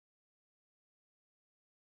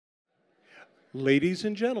Ladies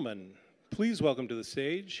and gentlemen, please welcome to the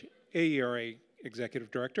stage AERA Executive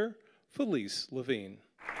Director, Felice Levine.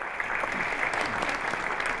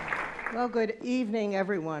 Well, good evening,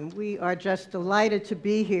 everyone. We are just delighted to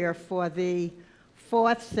be here for the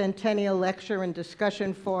 4th Centennial Lecture and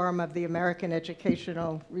Discussion Forum of the American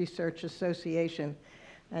Educational Research Association.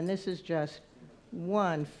 And this is just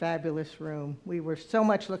one fabulous room. We were so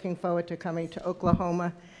much looking forward to coming to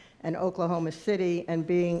Oklahoma and Oklahoma City, and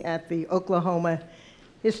being at the Oklahoma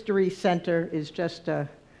History Center is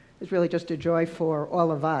really just a joy for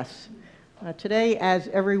all of us. Today, as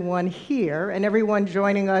everyone here and everyone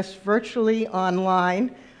joining us virtually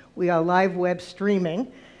online, we are live web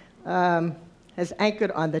streaming, has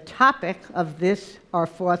anchored on the topic of this, our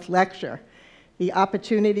 4th lecture, the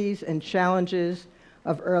opportunities and challenges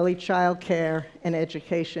of early child care and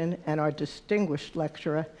education, and our distinguished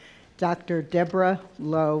lecturer, Dr. Deborah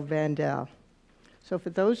Lowe Vandell. So for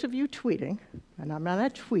those of you tweeting, and I'm not a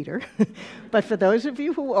tweeter, but for those of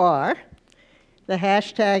you who are, the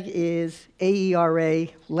hashtag is AERA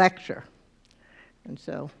Lecture. And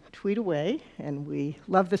so tweet away, and we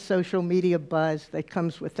love the social media buzz that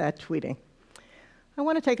comes with that tweeting. I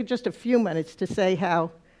want to take just a few minutes to say how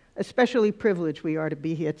especially privileged we are to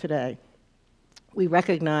be here today. We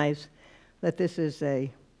recognize that this is a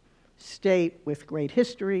state with great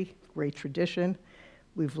history, great tradition.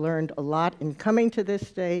 We've learned a lot in coming to this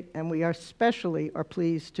state, and we especially are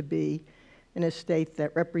pleased to be in a state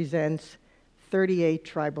that represents 38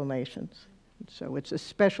 tribal nations. So it's a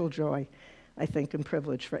special joy, I think, and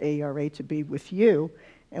privilege for AERA to be with you,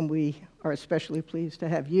 and we are especially pleased to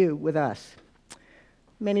have you with us.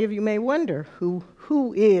 Many of you may wonder,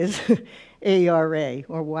 who is AERA,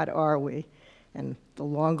 or what are we? And the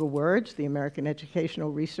longer words, the American Educational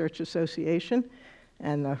Research Association,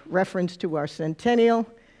 and the reference to our Centennial,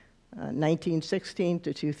 1916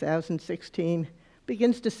 to 2016,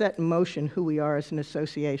 begins to set in motion who we are as an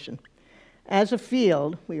association. As a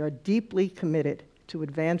field, we are deeply committed to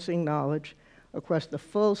advancing knowledge across the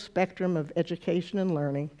full spectrum of education and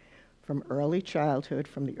learning, from early childhood,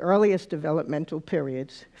 from the earliest developmental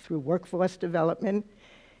periods, through workforce development,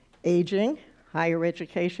 aging, higher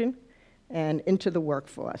education, and into the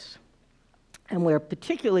workforce. And we're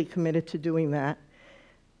particularly committed to doing that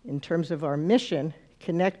in terms of our mission,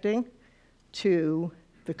 connecting to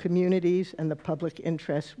the communities and the public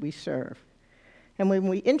interests we serve. And when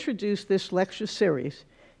we introduced this lecture series,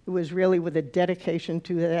 it was really with a dedication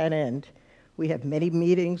to that end. We had many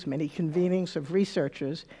meetings, many convenings of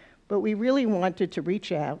researchers, but we really wanted to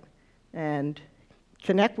reach out and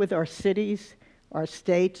connect with our cities, our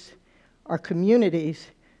states, our communities,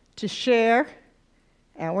 to share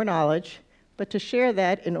our knowledge, but to share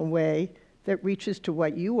that in a way that reaches to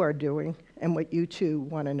what you are doing and what you too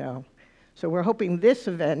want to know. So we're hoping this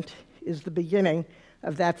event is the beginning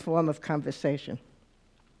of that form of conversation.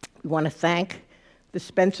 We want to thank the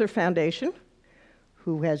Spencer Foundation,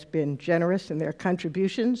 who has been generous in their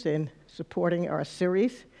contributions in supporting our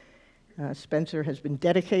series. Spencer has been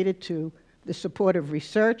dedicated to the support of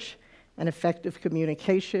research and effective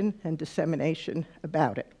communication and dissemination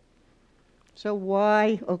about it. So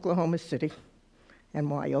why Oklahoma City, and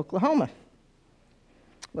why Oklahoma?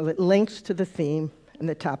 Well, it links to the theme and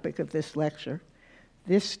the topic of this lecture.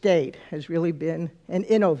 This state has really been an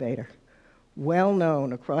innovator, well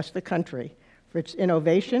known across the country for its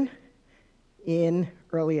innovation in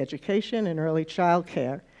early education and early child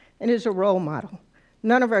care, and is a role model.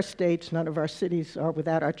 None of our states, none of our cities are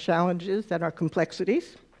without our challenges and our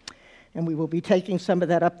complexities, and we will be taking some of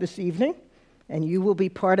that up this evening, and you will be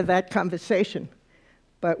part of that conversation.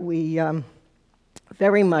 But we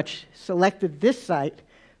very much selected this site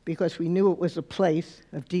because we knew it was a place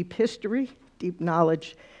of deep history, deep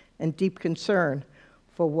knowledge, and deep concern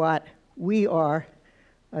for what we are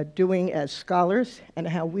doing as scholars and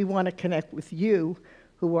how we want to connect with you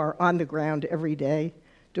who are on the ground every day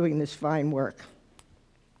doing this fine work.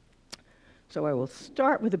 So I will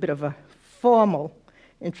start with a bit of a formal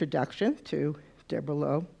introduction to Deborah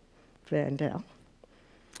Lowe Vandell.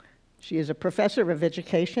 She is a professor of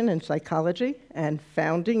education and psychology and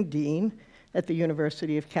founding dean at the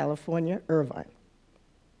University of California, Irvine.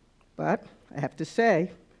 But I have to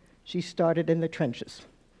say, she started in the trenches,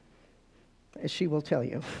 as she will tell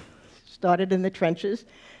you. Started in the trenches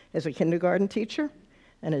as a kindergarten teacher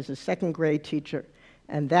and as a second grade teacher.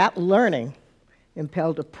 And that learning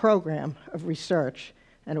impelled a program of research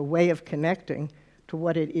and a way of connecting to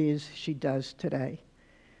what it is she does today.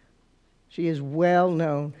 She is well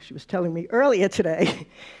known. She was telling me earlier today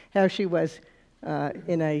how she was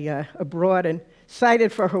abroad and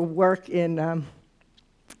cited for her work in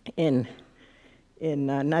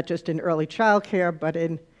not just in early child care, but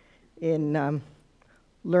in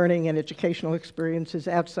learning and educational experiences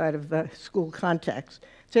outside of the school context.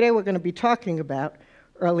 Today we're going to be talking about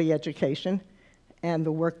early education and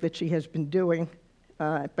the work that she has been doing,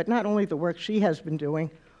 but not only the work she has been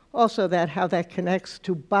doing, also how that connects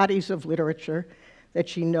to bodies of literature that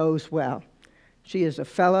she knows well. She is a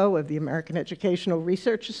fellow of the American Educational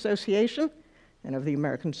Research Association and of the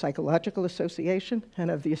American Psychological Association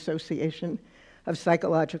and of the Association of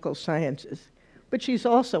Psychological Sciences. But she's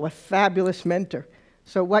also a fabulous mentor.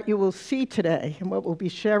 So what you will see today and what we'll be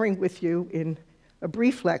sharing with you in a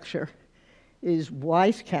brief lecture is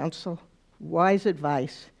wise counsel, wise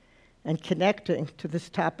advice, and connecting to this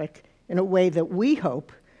topic in a way that we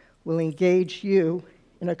hope will engage you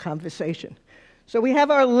in a conversation. So we have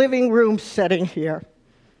our living room setting here.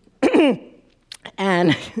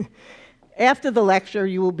 And after the lecture,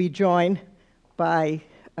 you will be joined by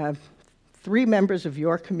 3 members of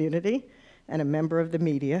your community and a member of the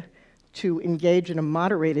media to engage in a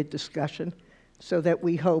moderated discussion so that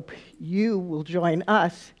we hope you will join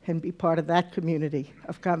us and be part of that community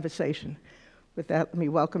of conversation. With that, let me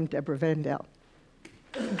welcome Deborah Vandell.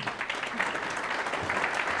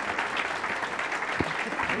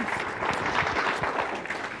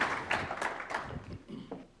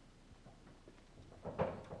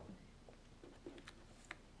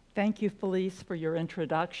 Thank you, Felice, for your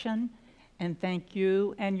introduction, and thank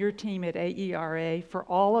you and your team at AERA for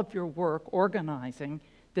all of your work organizing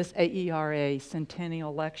this AERA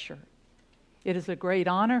Centennial Lecture. It is a great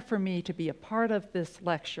honor for me to be a part of this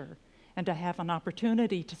lecture and to have an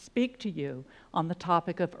opportunity to speak to you on the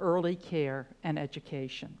topic of early care and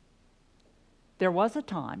education. There was a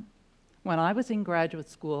time when I was in graduate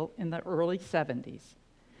school in the early 70s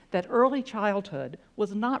that early childhood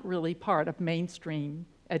was not really part of mainstream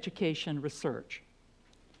education research.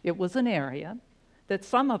 It was an area that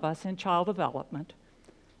some of us in child development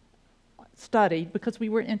studied because we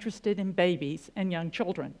were interested in babies and young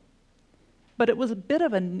children. But it was a bit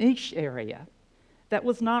of a niche area that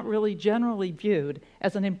was not really generally viewed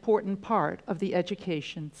as an important part of the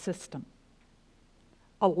education system.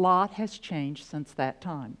 A lot has changed since that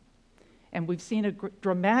time, and we've seen a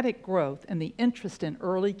dramatic growth in the interest in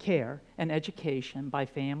early care and education by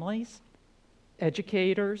families,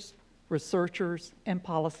 educators, researchers, and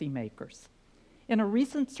policymakers. In a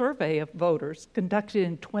recent survey of voters conducted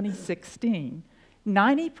in 2016,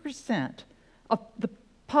 90% of the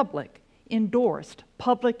public endorsed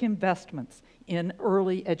public investments in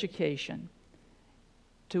early education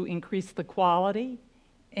to increase the quality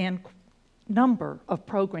and number of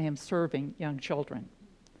programs serving young children.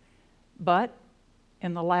 But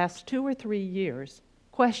in the last 2 or 3 years,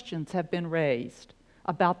 questions have been raised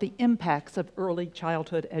about the impacts of early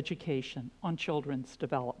childhood education on children's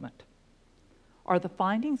development. Are the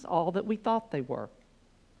findings all that we thought they were?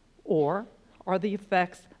 Or are the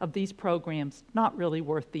effects of these programs not really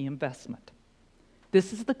worth the investment?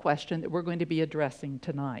 This is the question that we're going to be addressing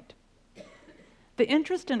tonight. The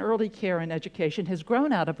interest in early care and education has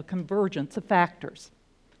grown out of a convergence of factors.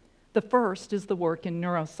 The first is the work in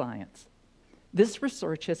neuroscience. This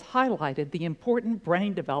research has highlighted the important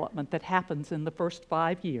brain development that happens in the first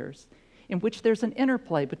 5 years, in which there's an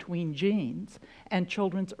interplay between genes and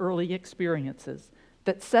children's early experiences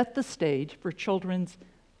that set the stage for children's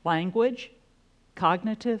language,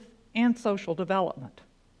 cognitive, and social development.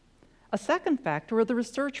 A second factor are the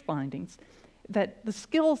research findings that the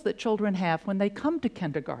skills that children have when they come to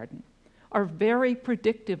kindergarten are very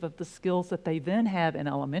predictive of the skills that they then have in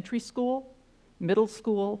elementary school, middle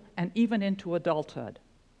school, and even into adulthood.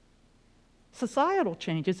 Societal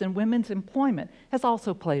changes in women's employment has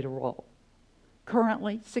also played a role.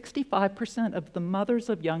 Currently, 65% of the mothers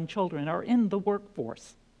of young children are in the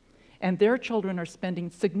workforce, and their children are spending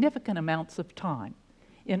significant amounts of time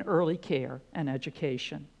in early care and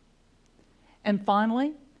education. And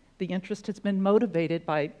finally, the interest has been motivated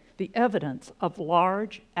by the evidence of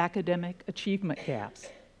large academic achievement gaps.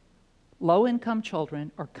 Low-income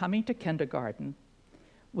children are coming to kindergarten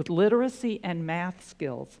with literacy and math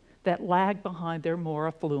skills that lag behind their more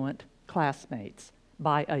affluent classmates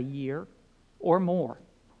by a year or more.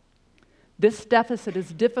 This deficit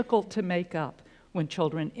is difficult to make up when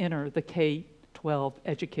children enter the K-12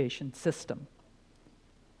 education system.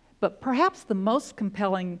 But perhaps the most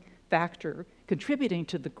compelling factor contributing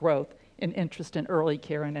to the growth in interest in early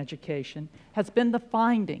care and education has been the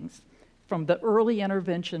findings from the early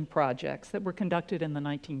intervention projects that were conducted in the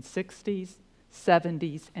 1960s,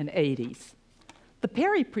 70s, and 80s. The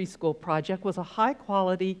Perry Preschool Project was a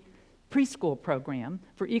high-quality preschool program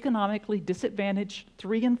for economically disadvantaged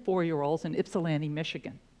 3- and 4-year-olds in Ypsilanti,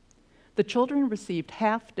 Michigan. the children received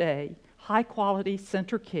half-day, high-quality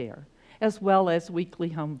center care, as well as weekly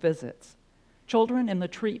home visits. Children in the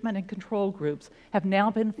treatment and control groups have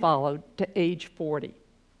now been followed to age 40.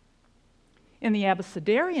 In the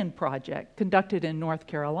Abecedarian project conducted in North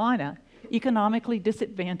Carolina, economically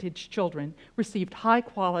disadvantaged children received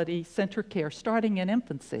high-quality center care starting in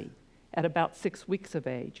infancy at about 6 weeks of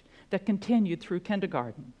age that continued through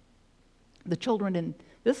kindergarten. The children in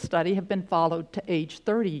this study have been followed to age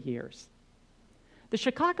 30 years. The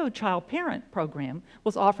Chicago Child Parent Program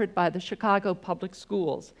was offered by the Chicago Public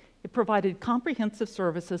Schools. It provided comprehensive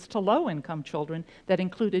services to low-income children that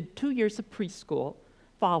included 2 years of preschool,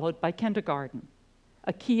 followed by kindergarten.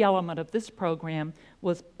 A key element of this program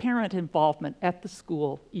was parent involvement at the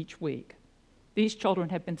school each week. These children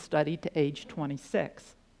have been studied to age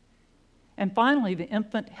 26. And finally, the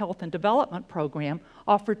Infant Health and Development Program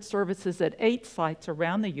offered services at 8 sites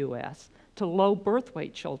around the U.S. to low birth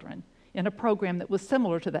weight children in a program that was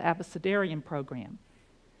similar to the Abecedarian program.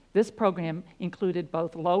 This program included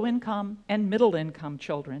both low-income and middle-income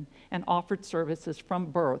children and offered services from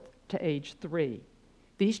birth to age 3.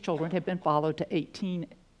 These children have been followed to 18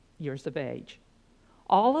 years of age.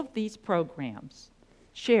 All of these programs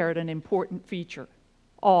shared an important feature.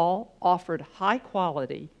 All offered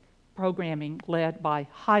high-quality programming led by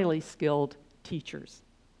highly skilled teachers.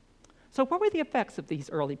 So what were the effects of these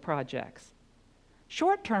early projects?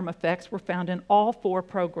 Short-term effects were found in all 4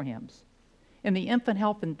 programs. In the Infant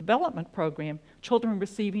Health and Development Program, children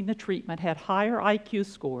receiving the treatment had higher IQ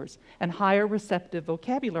scores and higher receptive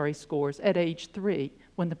vocabulary scores at age 3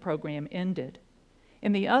 when the program ended.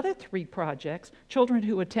 In the other 3 projects, children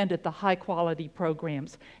who attended the high-quality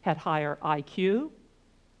programs had higher IQ,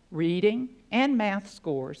 reading, and math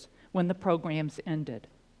scores when the programs ended.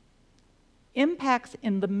 Impacts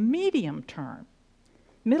in the middle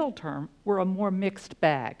term were a more mixed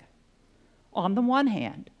bag. On the one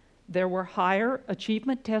hand, there were higher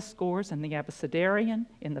achievement test scores in the Abecedarian,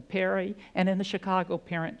 in the Perry, and in the Chicago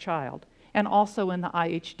Parent-Child, and also in the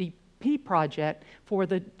IHDP project for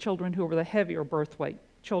the children who were the heavier birth weight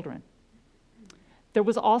children. There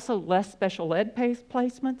was also less special ed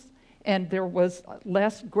placements, and there was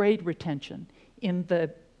less grade retention in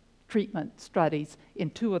the treatment studies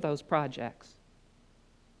in 2 of those projects.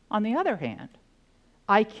 On the other hand,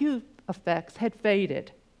 IQ effects had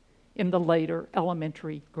faded in the later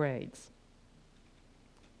elementary grades.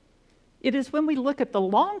 It is when we look at the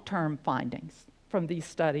long-term findings from these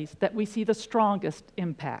studies that we see the strongest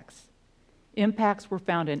impacts. Impacts were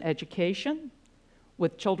found in education,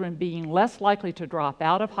 with children being less likely to drop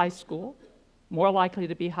out of high school, more likely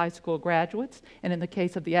to be high school graduates, and in the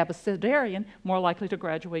case of the Abecedarian, more likely to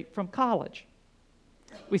graduate from college.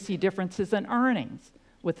 We see differences in earnings,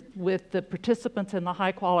 with the participants in the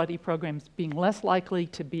high-quality programs being less likely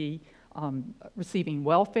to be receiving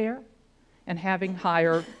welfare and having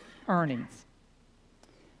higher earnings.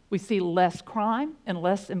 We see less crime and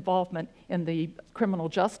less involvement in the criminal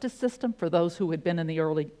justice system for those who had been in the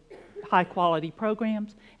early high-quality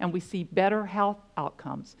programs, and we see better health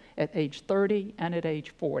outcomes at age 30 and at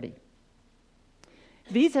age 40.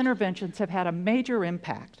 These interventions have had a major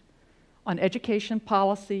impact on education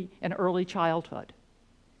policy and early childhood,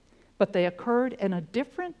 but they occurred in a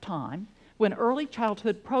different time when early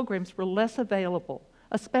childhood programs were less available,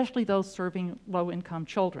 especially those serving low-income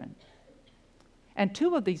children. And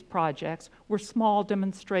 2 of these projects were small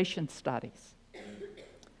demonstration studies.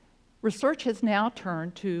 Research has now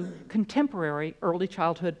turned to contemporary early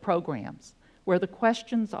childhood programs, where the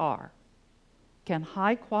questions are, can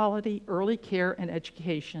high-quality early care and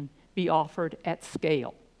education be offered at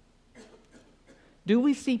scale? Do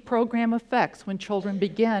we see program effects when children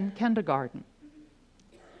begin kindergarten?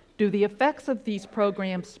 Do the effects of these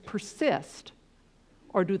programs persist,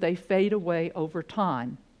 or do they fade away over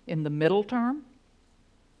time in the middle term,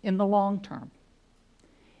 in the long term?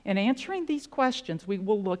 In answering these questions, we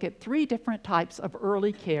will look at 3 different types of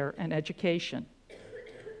early care and education.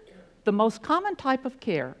 The most common type of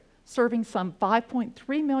care, serving some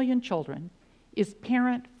 5.3 million children, is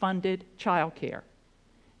parent-funded child care.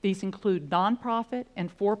 These include nonprofit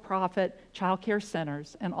and for-profit child care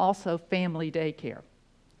centers and also family daycare.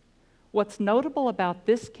 What's notable about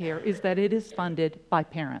this care is that it is funded by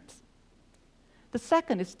parents. The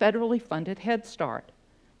second is federally funded Head Start.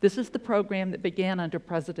 This is the program that began under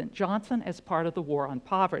President Johnson as part of the War on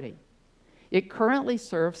Poverty. It currently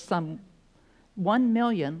serves some 1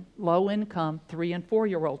 million low-income 3- and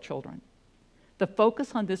 4-year-old children. The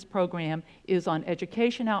focus on this program is on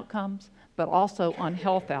education outcomes, but also on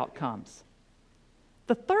health outcomes.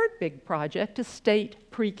 The third big project is state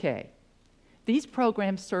pre-K. These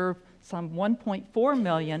programs serve some 1.4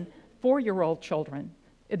 million 4-year-old children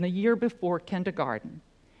in the year before kindergarten.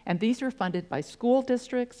 And these are funded by school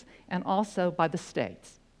districts and also by the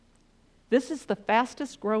states. This is the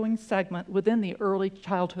fastest growing segment within the early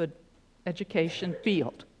childhood education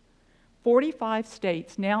field. 45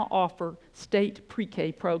 states now offer state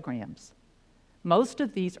pre-K programs. Most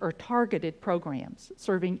of these are targeted programs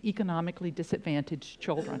serving economically disadvantaged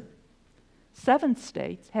children. 7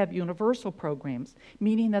 states have universal programs,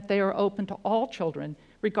 meaning that they are open to all children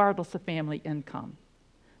regardless of family income.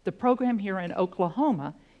 The program here in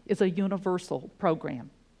Oklahoma is a universal program.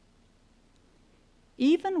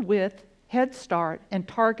 Even with Head Start and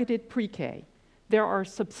targeted pre-K, there are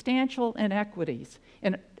substantial inequities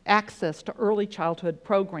in access to early childhood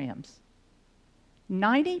programs.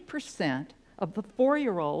 90% of the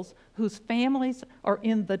 4-year-olds whose families are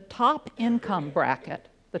in the top income bracket,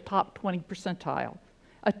 the top 20 percentile,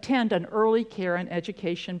 attend an early care and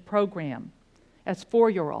education program as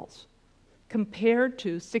 4-year-olds, compared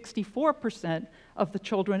to 64% of the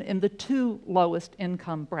children in the 2 lowest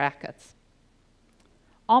income brackets.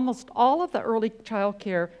 Almost all of the early child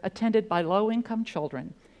care attended by low-income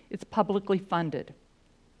children is publicly funded,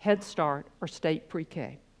 Head Start or state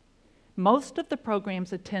pre-K. Most of the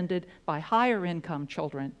programs attended by higher income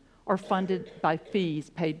children are funded by fees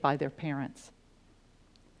paid by their parents.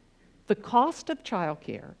 The cost of child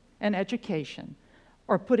care and education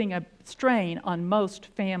are putting a strain on most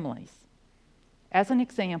families. As an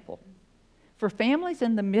example, for families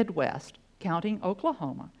in the Midwest, counting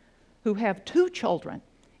Oklahoma, who have 2 children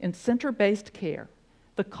in center-based care,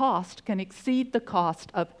 the cost can exceed the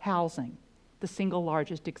cost of housing, the single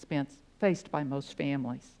largest expense faced by most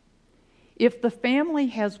families. If the family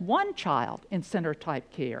has 1 child in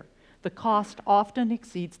center-type care, the cost often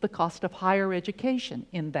exceeds the cost of higher education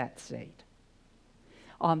in that state.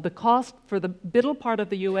 The cost for the middle part of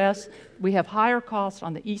the U.S., we have higher costs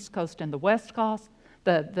on the East Coast and the West Coast.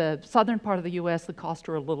 The southern part of the U.S., the costs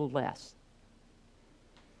are a little less.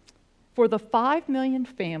 For the 5 million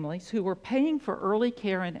families who are paying for early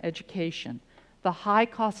care and education, the high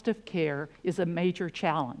cost of care is a major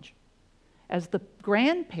challenge. As the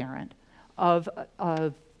grandparent of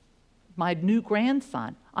my new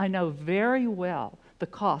grandson, I know very well the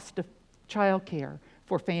cost of child care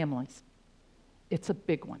for families. It's a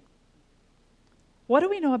big one. What do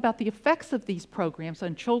we know about the effects of these programs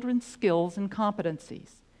on children's skills and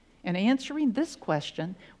competencies? In answering this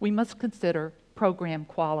question, we must consider program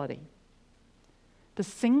quality. The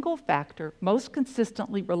single factor most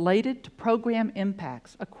consistently related to program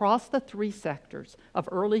impacts across the 3 sectors of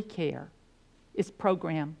early care is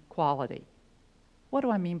program quality. What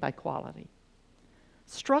do I mean by quality?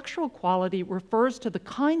 Structural quality refers to the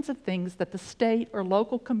kinds of things that the state or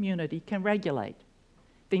local community can regulate.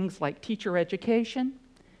 Things like teacher education,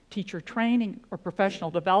 teacher training or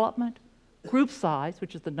professional development, group size,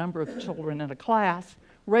 which is the number of children in a class,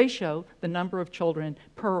 ratio, the number of children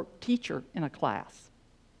per teacher in a class.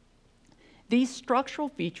 These structural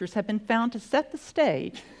features have been found to set the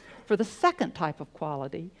stage for the second type of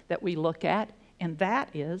quality that we look at, and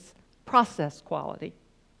that is process quality.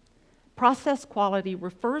 Process quality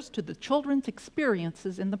refers to the children's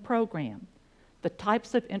experiences in the program, the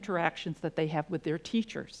types of interactions that they have with their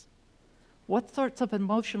teachers. What sorts of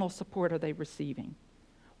emotional support are they receiving?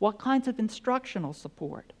 What kinds of instructional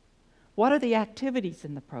support? What are the activities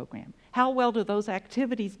in the program? How well do those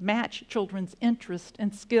activities match children's interests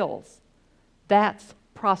and skills? That's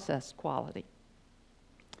process quality.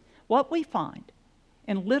 What we find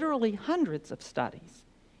in literally hundreds of studies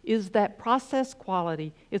is that process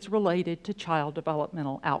quality is related to child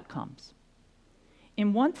developmental outcomes.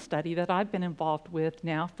 In one study that I've been involved with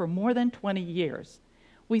now for more than 20 years,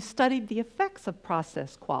 we studied the effects of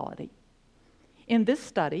process quality. In this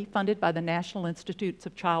study, funded by the National Institutes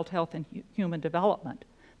of Child Health and Human Development,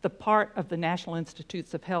 the part of the National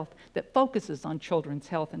Institutes of Health that focuses on children's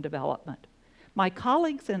health and development, my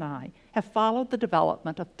colleagues and I have followed the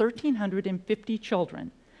development of 1,350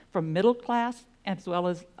 children from middle class as well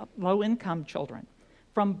as low-income children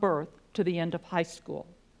from birth to the end of high school.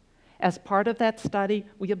 As part of that study,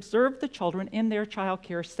 we observed the children in their child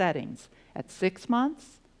care settings at 6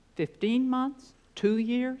 months, 15 months, 2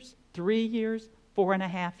 years, 3 years,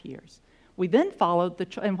 4.5 years. We then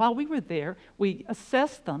followed and while we were there, we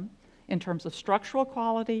assessed them in terms of structural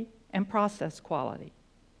quality and process quality.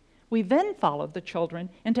 We then followed the children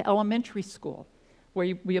into elementary school,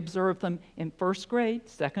 where we observed them in 1st grade,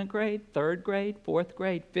 2nd grade, 3rd grade, 4th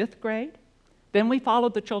grade, 5th grade. Then we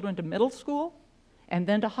followed the children to middle school, and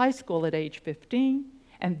then to high school at age 15,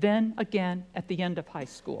 and then again at the end of high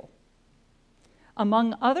school.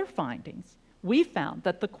 Among other findings, we found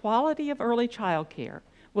that the quality of early child care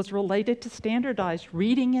was related to standardized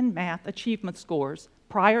reading and math achievement scores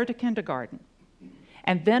prior to kindergarten,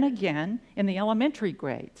 and then again in the elementary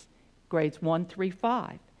grades, grades 1 through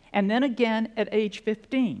 5, and then again at age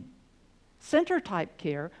 15. Center-type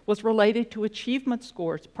care was related to achievement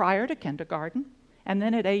scores prior to kindergarten and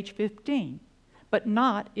then at age 15, but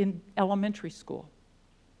not in elementary school.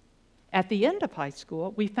 At the end of high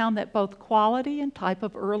school, we found that both quality and type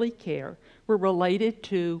of early care were related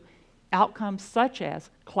to outcomes such as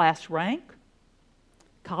class rank,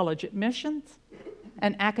 college admissions,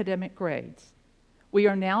 and academic grades. We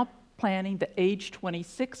are now planning the age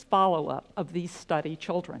 26 follow-up of these study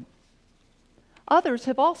children. Others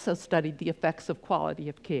have also studied the effects of quality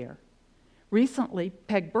of care. Recently,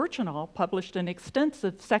 Peg Birchinall published an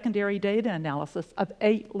extensive secondary data analysis of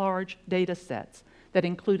 8 large data sets that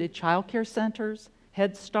included child care centers,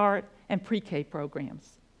 Head Start, and pre-K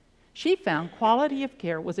programs. She found quality of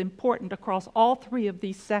care was important across all 3 of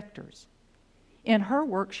these sectors. In her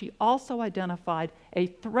work, she also identified a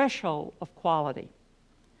threshold of quality.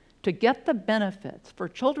 To get the benefits, for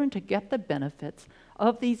children to get the benefits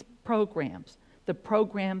of these programs, the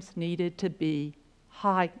programs needed to be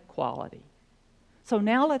high quality. So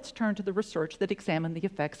now let's turn to the research that examined the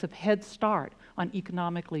effects of Head Start on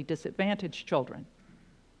economically disadvantaged children.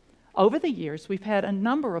 Over the years, we've had a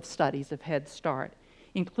number of studies of Head Start,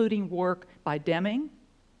 including work by Deming,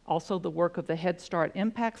 also the work of the Head Start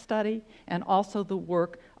Impact Study, and also the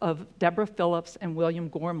work of Deborah Phillips and William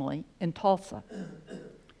Gormley in Tulsa.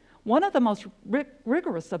 One of the most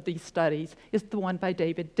rigorous of these studies is the one by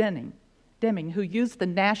David Deming, who used the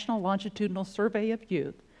National Longitudinal Survey of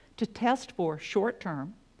Youth to test for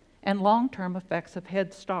short-term and long-term effects of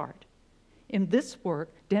Head Start. In this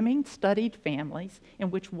work, Deming studied families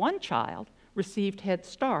in which one child received Head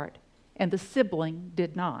Start and the sibling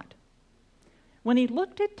did not. When he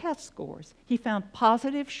looked at test scores, he found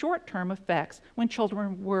positive short-term effects when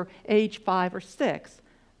children were age 5 or 6,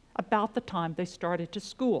 about the time they started to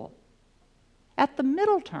school. At the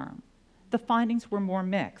middle term, the findings were more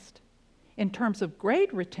mixed. In terms of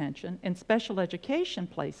grade retention and special education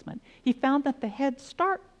placement, he found that the Head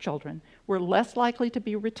Start children were less likely to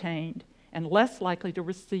be retained and less likely to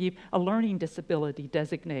receive a learning disability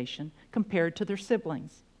designation compared to their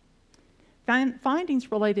siblings.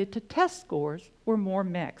 Findings related to test scores were more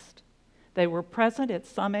mixed. They were present at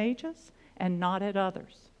some ages and not at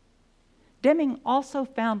others. Deming also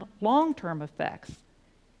found long-term effects.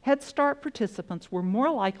 Head Start participants were more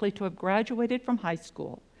likely to have graduated from high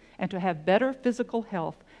school and to have better physical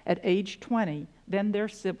health at age 20 than their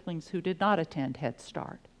siblings who did not attend Head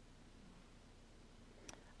Start.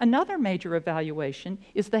 Another major evaluation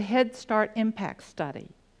is the Head Start Impact Study.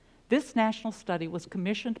 This national study was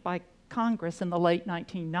commissioned by Congress in the late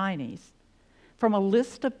 1990s. From a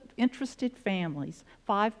list of interested families,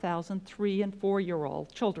 5,000 3- and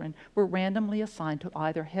 4-year-old children were randomly assigned to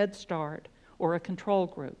either Head Start or a control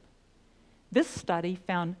group. This study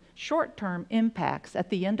found short-term impacts at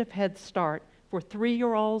the end of Head Start for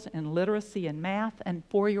 3-year-olds in literacy and math and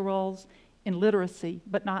 4-year-olds in literacy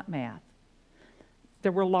but not math.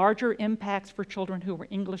 There were larger impacts for children who were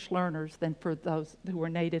English learners than for those who were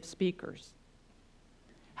native speakers.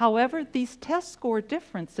 However, these test score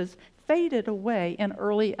differences faded away in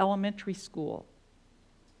early elementary school.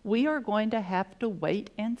 We are going to have to wait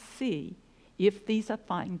and see if these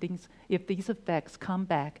findings, if these effects come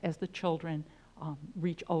back as the children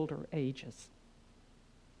reach older ages.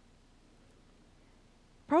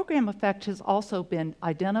 Program effect has also been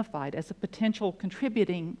identified as a potential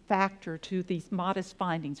contributing factor to these modest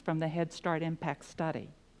findings from the Head Start Impact Study,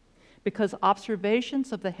 because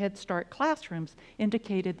observations of the Head Start classrooms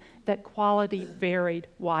indicated that quality varied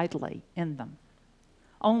widely in them.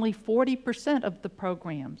 Only 40% of the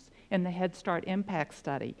programs in the Head Start Impact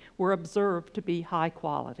Study were observed to be high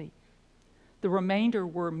quality. The remainder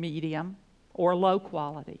were medium or low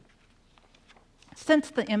quality.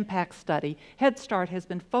 Since the Impact Study, Head Start has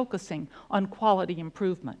been focusing on quality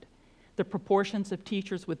improvement. The proportions of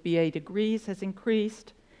teachers with BA degrees has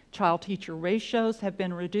increased, child-teacher ratios have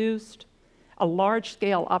been reduced. A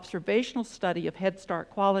large-scale observational study of Head Start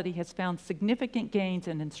quality has found significant gains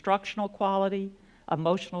in instructional quality,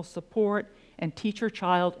 emotional support, and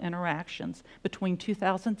teacher-child interactions between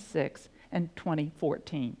 2006 and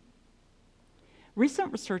 2014.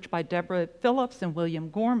 Recent research by Deborah Phillips and William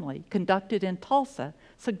Gormley, conducted in Tulsa,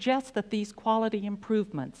 suggests that these quality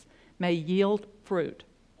improvements may yield fruit.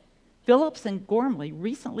 Phillips and Gormley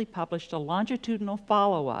recently published a longitudinal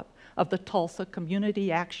follow-up of the Tulsa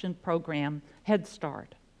Community Action Program Head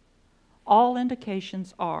Start. All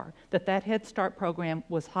indications are that that Head Start program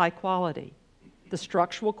was high quality. The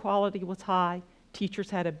structural quality was high, teachers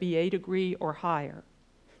had a BA degree or higher.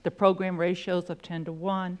 The program ratios of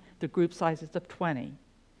 10-to-1, the group sizes of 20.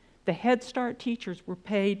 The Head Start teachers were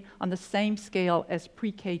paid on the same scale as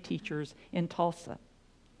pre-K teachers in Tulsa.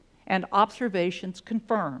 And observations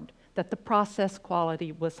confirmed that the process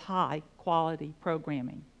quality was high quality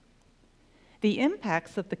programming. The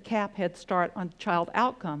impacts of the CAP Head Start on child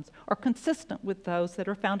outcomes are consistent with those that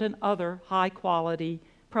are found in other high-quality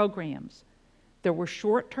programs. There were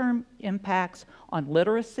short-term impacts on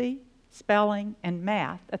literacy, spelling, and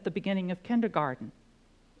math at the beginning of kindergarten.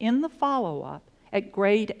 In the follow-up, at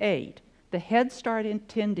grade 8, the Head Start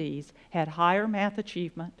attendees had higher math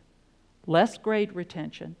achievement, less grade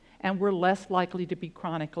retention, and were less likely to be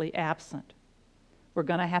chronically absent. We're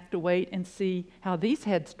going to have to wait and see how these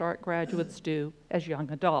Head Start graduates do as young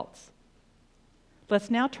adults. Let's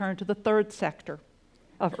now turn to the third sector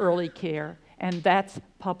of early care, and that's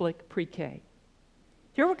public pre-K.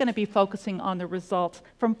 Here we're going to be focusing on the results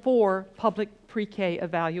from 4 public pre-K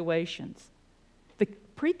evaluations. The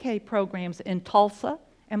pre-K programs in Tulsa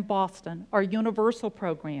and Boston are universal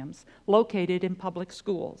programs located in public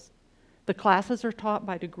schools. The classes are taught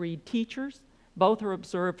by degreed teachers. Both are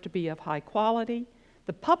observed to be of high quality.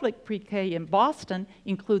 The public pre-K in Boston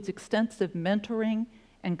includes extensive mentoring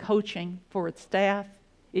and coaching for its staff.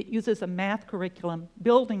 It uses a math curriculum,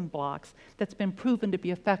 building blocks, that's been proven to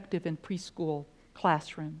be effective in preschool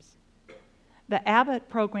classrooms. The Abbott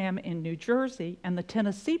program in New Jersey and the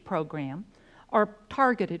Tennessee program are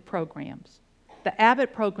targeted programs. The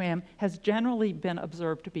Abbott program has generally been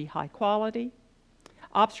observed to be high quality.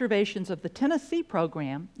 Observations of the Tennessee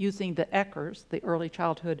program using the ECHRS, the Early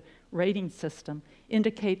Childhood Rating System,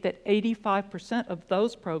 indicate that 85% of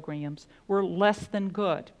those programs were less than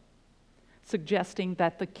good, suggesting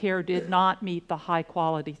that the care did not meet the high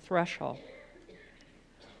quality threshold.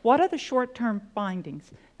 What are the short-term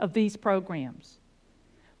findings of these programs?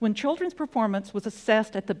 When children's performance was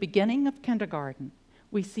assessed at the beginning of kindergarten,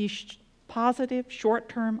 we see positive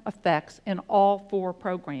short-term effects in all 4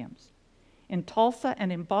 programs. In Tulsa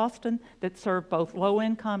and in Boston that serve both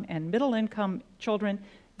low-income and middle-income children,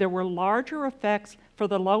 there were larger effects for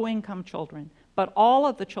the low-income children, but all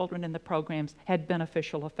of the children in the programs had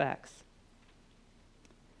beneficial effects.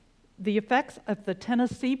 The effects of the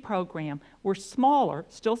Tennessee program were smaller,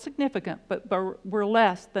 still significant, but were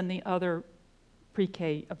less than the other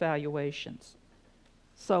pre-K evaluations.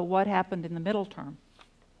 So what happened in the middle term?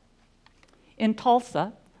 In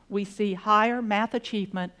Tulsa, we see higher math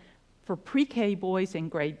achievement for pre-K boys in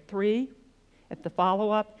grade 3. At the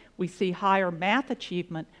follow-up, we see higher math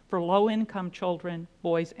achievement for low-income children,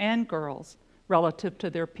 boys and girls, relative to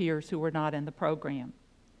their peers who were not in the program.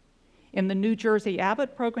 In the New Jersey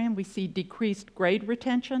Abbott program, we see decreased grade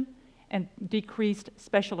retention and decreased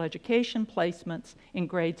special education placements in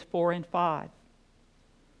grades 4 and 5.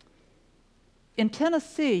 In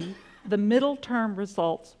Tennessee, the middle term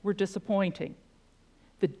results were disappointing.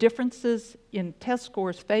 The differences in test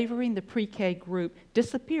scores favoring the pre-K group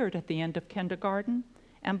disappeared at the end of kindergarten,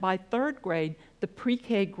 and by 3rd grade, the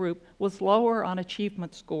pre-K group was lower on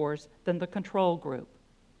achievement scores than the control group,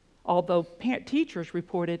 although teachers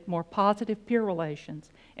reported more positive peer relations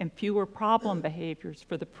and fewer problem behaviors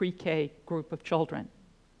for the pre-K group of children.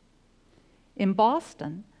 In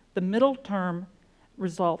Boston, the middle term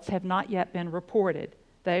results have not yet been reported.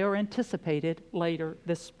 They are anticipated later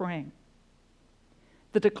this spring.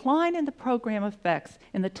 The decline in the program effects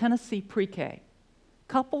in the Tennessee pre-K,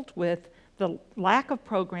 coupled with the lack of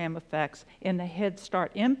program effects in the Head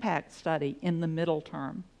Start impact study in the middle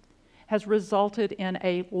term, has resulted in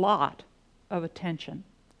a lot of attention,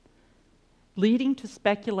 leading to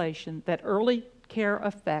speculation that early care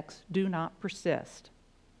effects do not persist.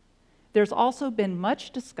 There's also been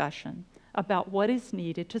much discussion about what is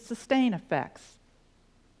needed to sustain effects.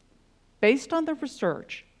 Based on the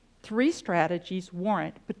research, 3 strategies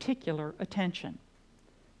warrant particular attention: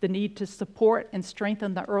 the need to support and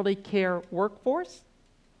strengthen the early care workforce,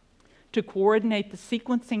 to coordinate the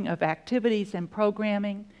sequencing of activities and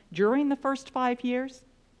programming during the first 5 years,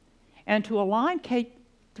 and to align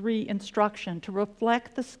K-3 instruction to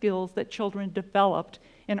reflect the skills that children developed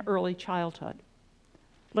in early childhood.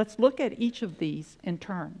 Let's look at each of these in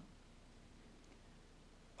turn.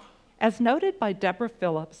 As noted by Deborah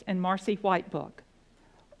Phillips and Marcy Whitebook,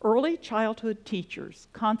 early childhood teachers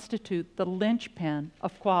constitute the linchpin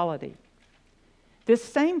of quality. This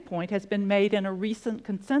same point has been made in a recent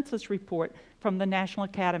consensus report from the National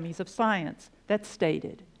Academies of Science that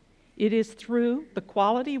stated, "It is through the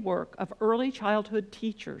quality work of early childhood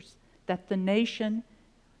teachers that the nation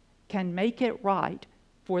can make it right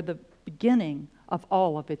for the beginning of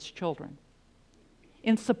all of its children."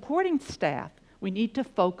 In supporting staff, we need to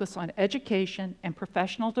focus on education and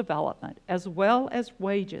professional development, as well as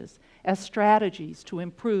wages, as strategies to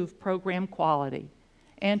improve program quality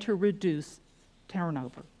and to reduce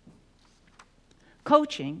turnover.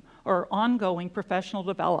 Coaching, or ongoing professional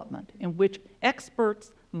development, in which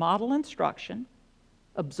experts model instruction,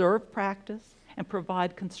 observe practice, and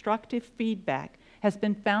provide constructive feedback, has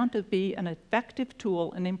been found to be an effective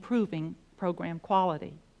tool in improving program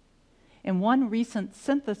quality. In one recent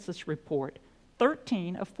synthesis report,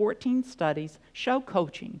 13 of 14 studies show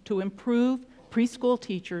coaching to improve preschool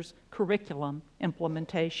teachers' curriculum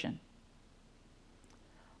implementation.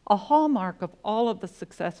 A hallmark of all of the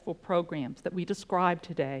successful programs that we described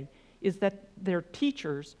today is that their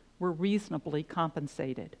teachers were reasonably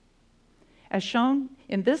compensated. As shown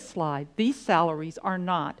in this slide, these salaries are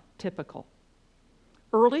not typical.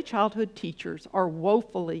 Early childhood teachers are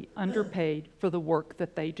woefully underpaid for the work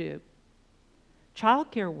that they do.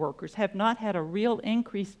 Child care workers have not had a real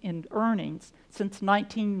increase in earnings since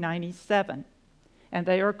 1997, and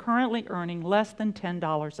they are currently earning less than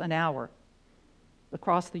 $10 an hour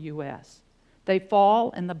across the U.S. They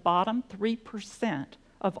fall in the bottom 3%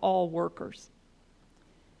 of all workers.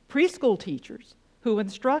 Preschool teachers who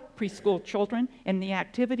instruct preschool children in the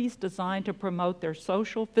activities designed to promote their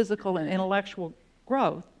social, physical, and intellectual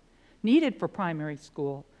growth needed for primary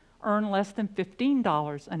school earn less than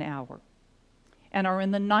 $15 an hour and are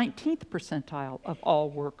in the 19th percentile of all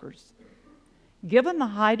workers. Given the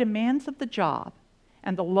high demands of the job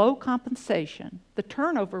and the low compensation, the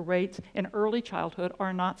turnover rates in early childhood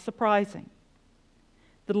are not surprising.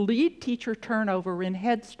 The lead teacher turnover in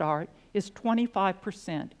Head Start is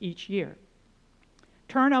 25% each year.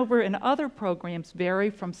 Turnover in other programs vary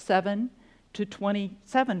from 7 to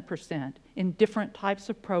 27% in different types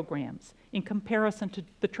of programs, in comparison to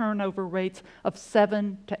the turnover rates of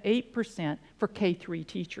 7 to 8% for K-3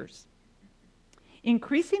 teachers.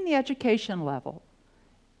 Increasing the education level,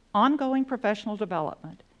 ongoing professional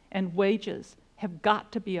development, and wages have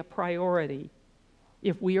got to be a priority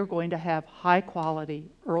if we are going to have high-quality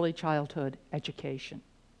early childhood education.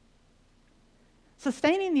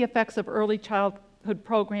 Sustaining the effects of early childhood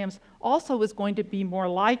programs also is going to be more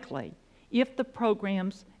likely if the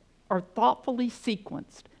programs are thoughtfully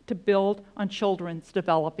sequenced to build on children's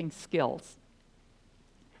developing skills.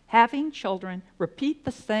 Having children repeat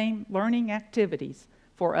the same learning activities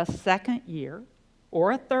for a second year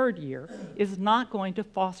or a third year is not going to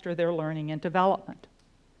foster their learning and development.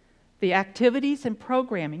 The activities and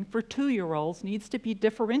programming for 2-year-olds needs to be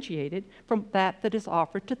differentiated from that is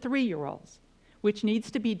offered to 3-year-olds, which needs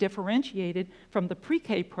to be differentiated from the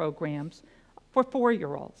pre-K programs for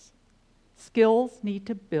 4-year-olds. Skills need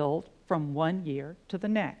to build from one year to the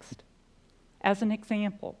next. As an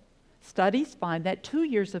example, studies find that 2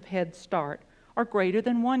 years of Head Start are greater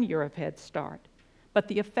than 1 year of Head Start, but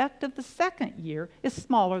the effect of the second year is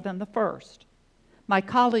smaller than the first. My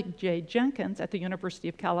colleague Jay Jenkins at the University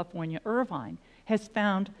of California, Irvine, has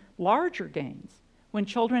found larger gains when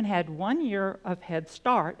children had 1 year of Head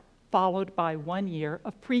Start followed by 1 year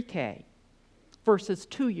of pre-K versus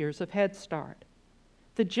 2 years of Head Start.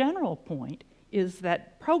 The general point is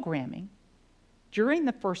that programming during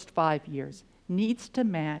the first 5 years needs to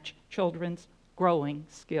match children's growing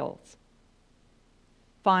skills.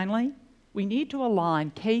 Finally, we need to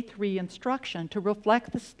align K-3 instruction to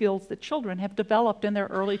reflect the skills that children have developed in their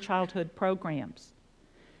early childhood programs.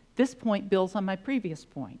 This point builds on my previous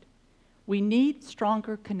point. We need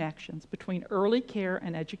stronger connections between early care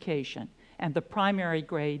and education and the primary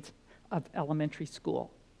grades of elementary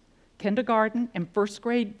school. Kindergarten and first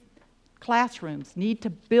grade classrooms need to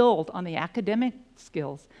build on the academic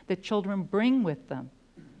skills that children bring with them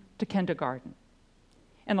to kindergarten.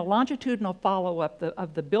 In a longitudinal follow-up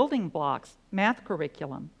of the building blocks math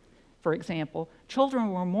curriculum, for example,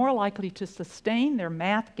 children were more likely to sustain their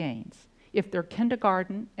math gains if their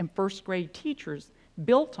kindergarten and first grade teachers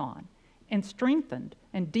built on and strengthened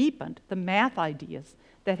and deepened the math ideas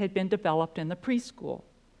that had been developed in the preschool,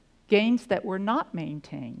 gains that were not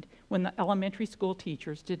maintained when the elementary school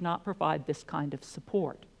teachers did not provide this kind of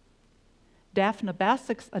support. Daphne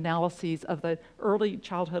Bassick's analyses of the early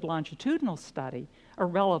childhood longitudinal study are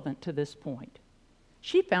relevant to this point.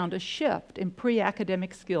 She found a shift in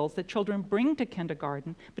pre-academic skills that children bring to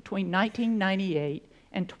kindergarten between 1998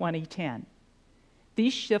 and 2010.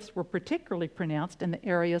 These shifts were particularly pronounced in the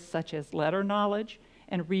areas such as letter knowledge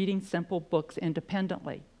and reading simple books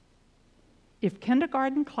independently. If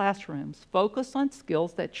kindergarten classrooms focus on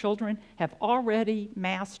skills that children have already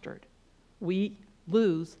mastered, we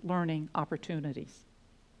lose learning opportunities.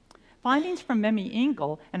 Findings from Mimi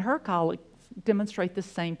Engel and her colleagues demonstrate the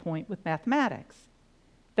same point with mathematics.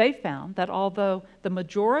 They found that although the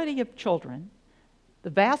majority of children, the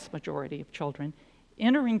vast majority of children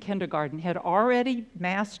entering kindergarten had already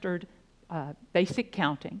mastered basic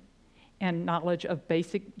counting and knowledge of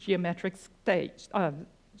basic geometric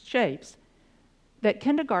shapes, that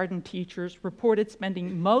kindergarten teachers reported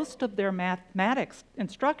spending most of their mathematics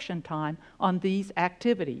instruction time on these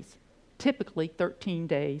activities, typically 13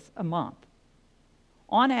 days a month.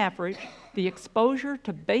 On average, the exposure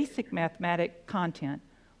to basic mathematic content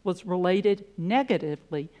was related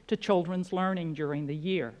negatively to children's learning during the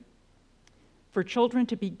year. For children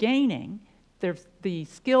to be gaining, the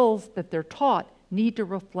skills that they're taught need to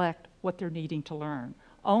reflect what they're needing to learn.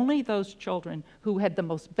 Only those children who had the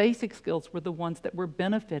most basic skills were the ones that were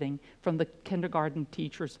benefiting from the kindergarten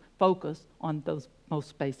teacher's focus on those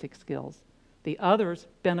most basic skills. The others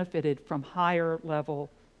benefited from higher level,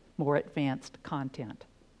 more advanced content.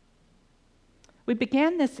 We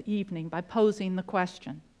began this evening by posing the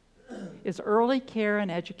question, is early care and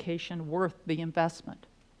education worth the investment?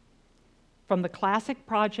 From the classic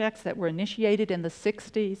projects that were initiated in the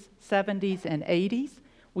 60s, 70s, and 80s,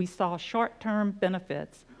 we saw short-term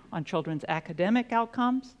benefits on children's academic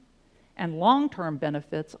outcomes and long-term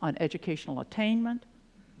benefits on educational attainment,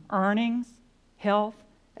 earnings, health,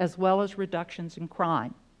 as well as reductions in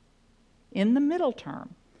crime. In the middle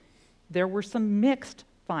term, there were some mixed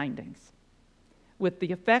findings, with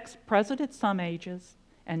the effects present at some ages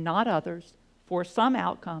and not others, for some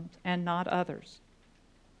outcomes and not others.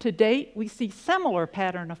 To date, we see similar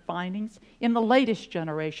pattern of findings in the latest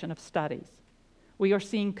generation of studies. We are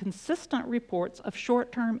seeing consistent reports of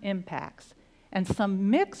short-term impacts and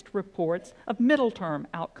some mixed reports of middle-term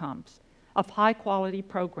outcomes of high-quality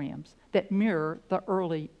programs that mirror the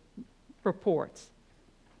early reports.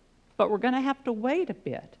 But we're going to have to wait a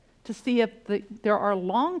bit to see if there are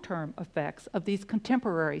long-term effects of these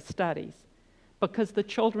contemporary studies, because the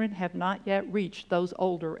children have not yet reached those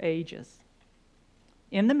older ages.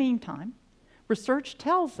 In the meantime, research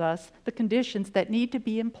tells us the conditions that need to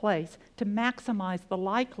be in place to maximize the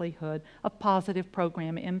likelihood of positive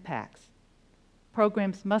program impacts.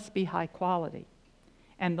 Programs must be high quality,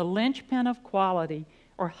 and the linchpin of quality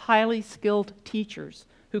are highly skilled teachers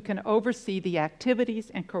who can oversee the activities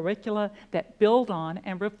and curricula that build on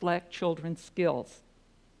and reflect children's skills.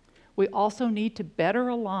 We also need to better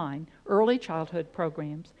align early childhood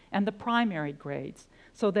programs and the primary grades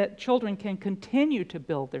so that children can continue to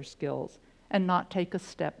build their skills and not take a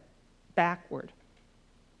step backward.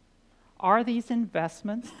 Are these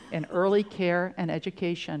investments in early care and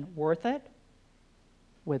education worth it?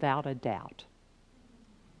 Without a doubt.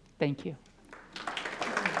 Thank you.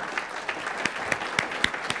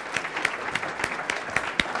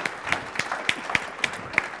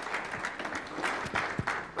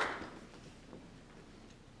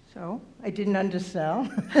 So, I didn't undersell.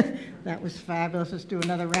 That was fabulous. Let's do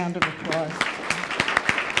another round of applause.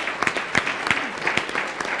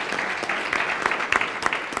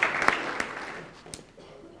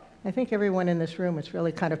 I think everyone in this room, it's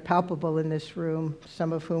really kind of palpable in this room,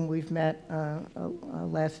 some of whom we've met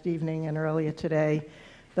last evening and earlier today.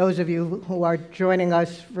 Those of you who are joining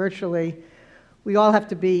us virtually, we all have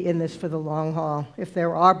to be in this for the long haul. If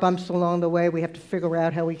there are bumps along the way, we have to figure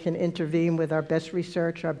out how we can intervene with our best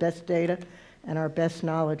research, our best data, and our best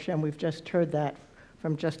knowledge, and we've just heard that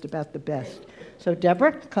from just about the best. So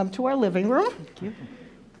Deborah, come to our living room. Thank you.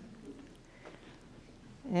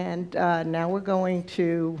 And now we're going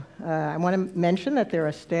to, I want to mention that there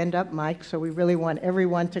are stand-up mics, so we really want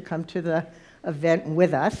everyone to come to the event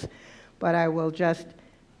with us. But I will just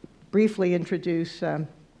briefly introduce Ben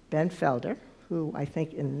Felder, who I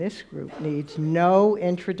think in this group needs no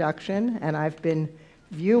introduction, and I've been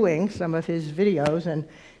viewing some of his videos, and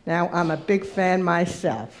now I'm a big fan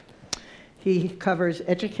myself. He covers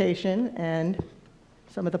education and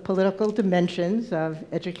some of the political dimensions of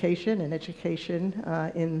education and education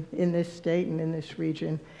in this state and in this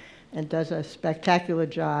region, and does a spectacular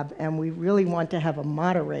job. And we really want to have a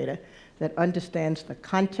moderator that understands the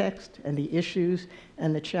context and the issues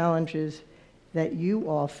and the challenges that you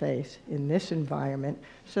all face in this environment,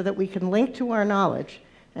 so that we can link to our knowledge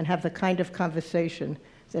and have the kind of conversation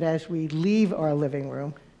that as we leave our living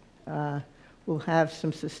room, will have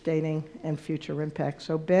some sustaining and future impact.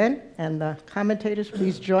 So Ben and the commentators,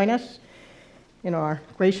 please join us in our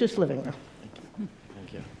gracious living room.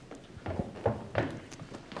 Thank you.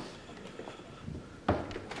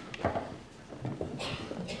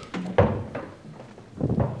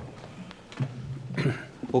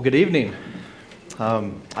 Well, good evening.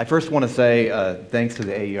 I first want to say thanks to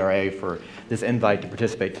the AERA for this invite to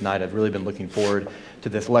participate tonight. I've really been looking forward to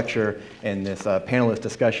this lecture and this panelist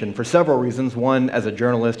discussion for several reasons. One, as a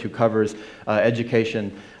journalist who covers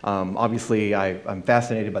education, obviously I'm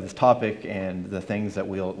fascinated by this topic and the things that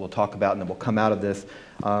we'll talk about and that will come out of this.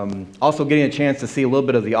 Also getting a chance to see a little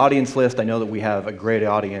bit of the audience list. I know that we have a great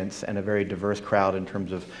audience and a very diverse crowd in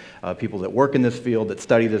terms of people that work in this field, that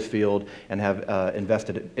study this field, and have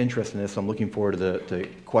invested interest in this. So I'm looking forward to the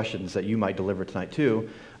questions that you might deliver tonight too.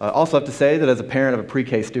 Also have to say that as a parent of a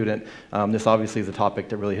pre-K student, this obviously is a topic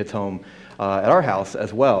that really hits home at our house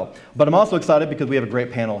as well. But I'm also excited because we have a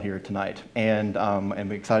great panel here tonight, and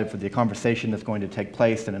I'm excited for the conversation that's going to take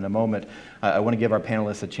place. And in a moment, I want to give our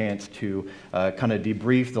panelists a chance to kind of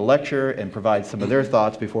debrief the lecture and provide some of their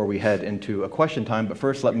thoughts before we head into a question time. But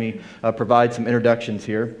first, let me provide some introductions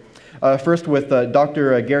here. First with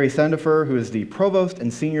Dr. Gary Sandifer, who is the Provost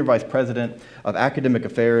and Senior Vice President of Academic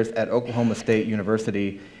Affairs at Oklahoma State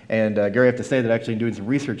University. And Gary, I have to say that actually in doing some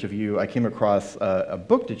research of you, I came across a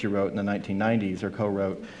book that you wrote in the 1990s, or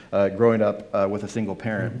co-wrote, growing up with a single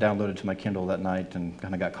parent, downloaded to my Kindle that night and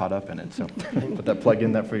kind of got caught up in it. So put that plug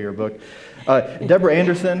in that for your book. Deborah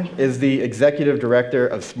Anderson is the Executive Director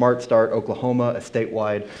of Smart Start Oklahoma, a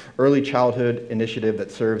statewide early childhood initiative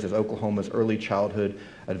that serves as Oklahoma's Early Childhood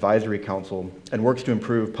Advisory Council and works to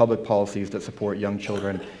improve public policies that support young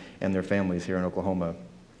children and their families here in Oklahoma.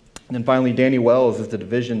 And then finally, Danny Wells is the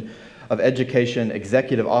Division of Education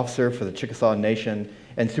Executive Officer for the Chickasaw Nation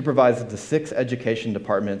and supervises the 6 education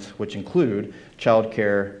departments, which include child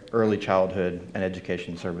care, early childhood, and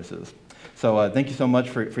education services. So thank you so much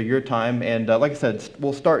for your time. And like I said,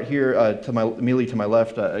 we'll start here immediately to my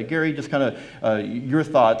left. Gary, just kind of your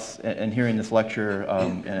thoughts in hearing this lecture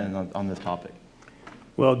and on this topic.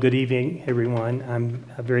 Well, good evening, everyone. I'm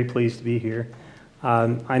very pleased to be here.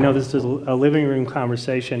 I know this is a living room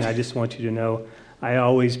conversation. I just want you to know I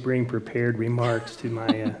always bring prepared remarks to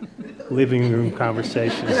my living room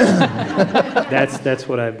conversations. That's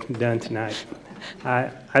what I've done tonight.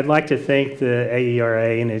 I'd like to thank the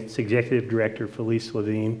AERA and its Executive Director, Felice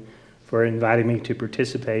Levine, for inviting me to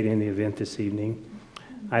participate in the event this evening.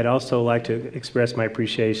 I'd also like to express my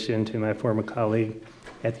appreciation to my former colleague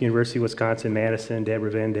at the University of Wisconsin-Madison,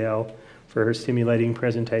 Deborah Vandell, for her stimulating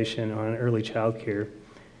presentation on early child care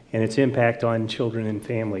and its impact on children and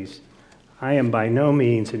families. I am by no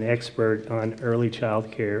means an expert on early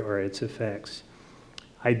child care or its effects.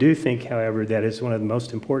 I do think, however, that is one of the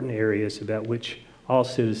most important areas about which all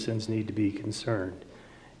citizens need to be concerned.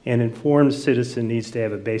 An informed citizen needs to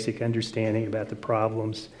have a basic understanding about the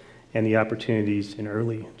problems and the opportunities in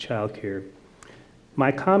early child care.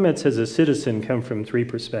 My comments as a citizen come from 3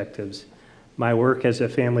 perspectives. My work as a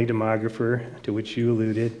family demographer, to which you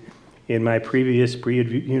alluded, in my previous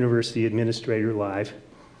pre-university administrator life.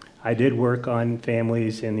 I did work on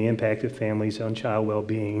families and the impact of families on child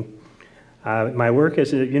well-being. My work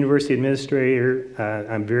as a university administrator,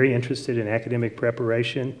 I'm very interested in academic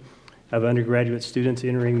preparation of undergraduate students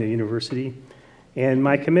entering the university, and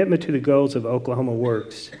my commitment to the goals of Oklahoma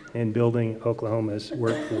Works in building Oklahoma's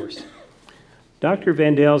workforce. Dr.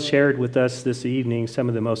 Vandell shared with us this evening some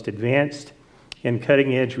of the most advanced and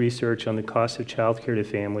cutting-edge research on the cost of child care to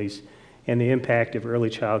families and the impact of early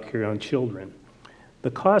child care on children. The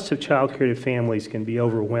cost of child care to families can be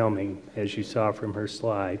overwhelming, as you saw from her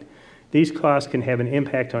slide. These costs can have an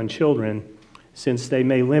impact on children since they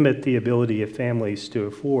may limit the ability of families to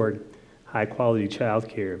afford high-quality child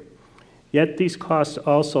care. Yet these costs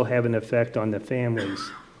also have an effect on the families.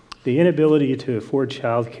 The inability to afford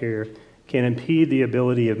child care can impede the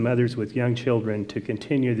ability of mothers with young children to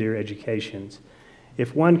continue their educations.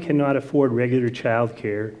 If one cannot afford regular child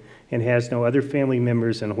care and has no other family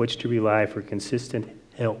members on which to rely for consistent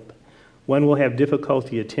help, one will have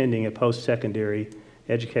difficulty attending a post-secondary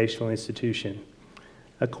educational institution.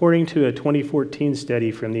 According to a 2014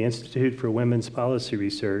 study from the Institute for Women's Policy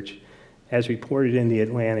Research, as reported in The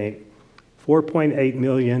Atlantic, 4.8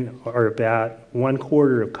 million, or about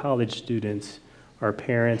 1/4 of college students, are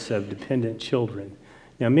parents of dependent children.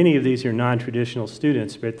 Now, many of these are non-traditional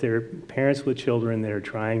students, but they're parents with children that are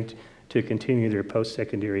trying to continue their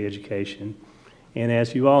post-secondary education. And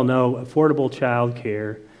as you all know, affordable child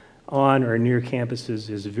care on or near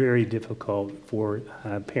campuses is very difficult for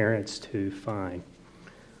parents to find.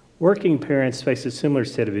 Working parents face a similar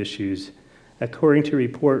set of issues. According to a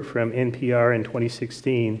report from NPR in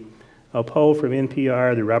 2016, a poll from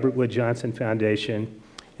NPR, the Robert Wood Johnson Foundation,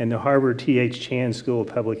 and the Harvard T.H. Chan School of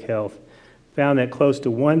Public Health found that close to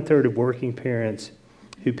 1/3 of working parents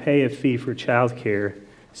who pay a fee for child care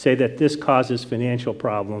say that this causes financial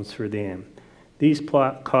problems for them. These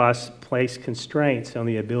costs place constraints on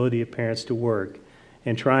the ability of parents to work,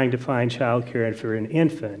 and trying to find child care for an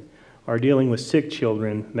infant or dealing with sick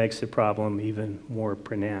children makes the problem even more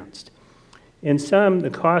pronounced. In sum, the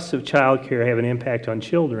costs of child care have an impact on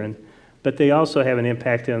children, but they also have an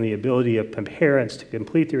impact on the ability of parents to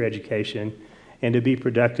complete their education and to be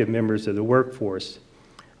productive members of the workforce.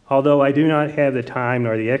 Although I do not have the time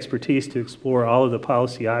nor the expertise to explore all of the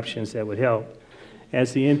policy options that would help,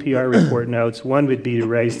 as the NPR report notes, one would be to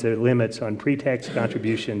raise the limits on pre-tax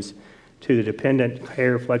contributions to the dependent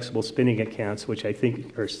care flexible spending accounts, which I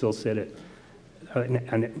think are still set at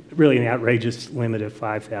really an outrageous limit of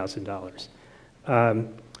 $5,000.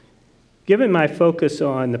 Given my focus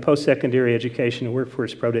on the post-secondary education and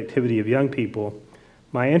workforce productivity of young people,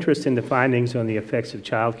 my interest in the findings on the effects of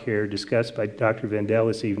child care discussed by Dr. Vandell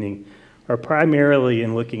this evening are primarily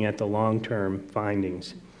in looking at the long-term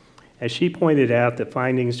findings. As she pointed out, the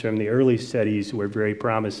findings from the early studies were very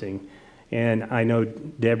promising, and I know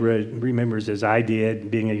Deborah remembers, as I did,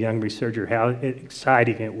 being a young researcher, how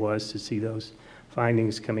exciting it was to see those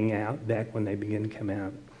findings coming out back when they began to come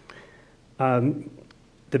out.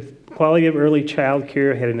 The quality of early child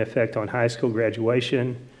care had an effect on high school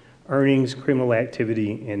graduation, earnings, criminal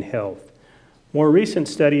activity, and health. More recent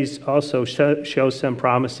studies also show some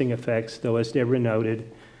promising effects, though as Deborah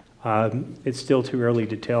noted, it's still too early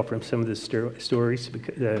to tell from some of the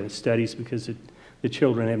studies because the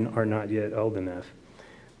children are not yet old enough.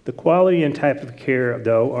 The quality and type of care,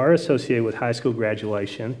 though, are associated with high school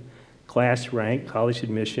graduation, class rank, college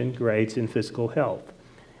admission, grades, and physical health.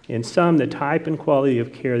 In sum, the type and quality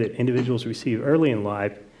of care that individuals receive early in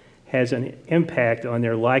life has an impact on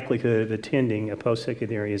their likelihood of attending a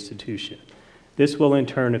post-secondary institution. This will in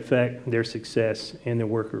turn affect their success in the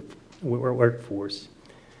workforce.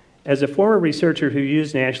 As a former researcher who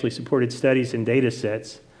used nationally supported studies and data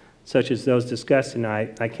sets, such as those discussed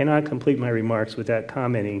tonight, I cannot complete my remarks without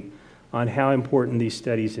commenting on how important these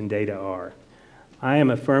studies and data are. I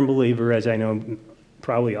am a firm believer, as I know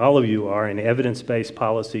probably all of you are, in evidence-based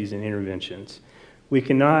policies and interventions. We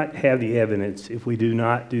cannot have the evidence if we do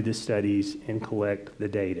not do the studies and collect the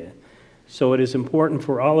data. So it is important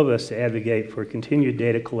for all of us to advocate for continued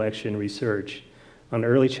data collection research on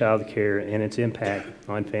early child care and its impact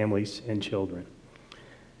on families and children.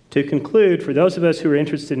 To conclude, for those of us who are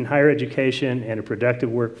interested in higher education and a productive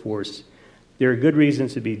workforce, there are good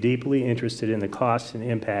reasons to be deeply interested in the costs and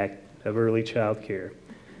impact of early child care.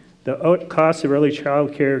 The costs of early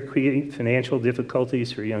child care create financial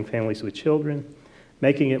difficulties for young families with children,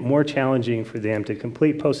 making it more challenging for them to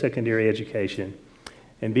complete post-secondary education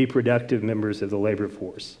and be productive members of the labor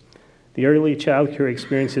force. The early child care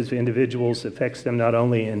experiences of individuals affects them not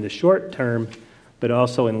only in the short term, but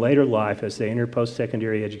also in later life as they enter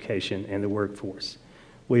post-secondary education and the workforce.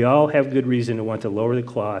 We all have good reason to want to lower the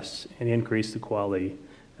costs and increase the quality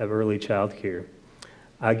of early child care.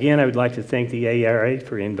 Again, I would like to thank the AERA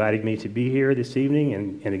for inviting me to be here this evening,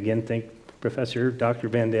 and again, thank Professor Dr.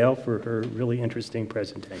 Vandell for her really interesting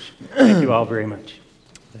presentation. Thank you all very much.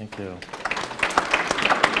 Thank you.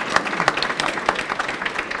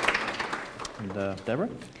 And Deborah?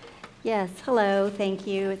 Yes, hello, thank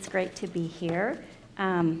you. It's great to be here.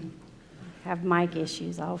 Have mic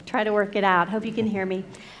issues. I'll try to work it out. Hope you can hear me.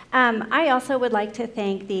 I also would like to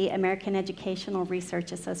thank the American Educational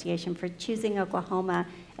Research Association for choosing Oklahoma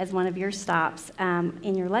as one of your stops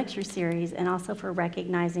in your lecture series, and also for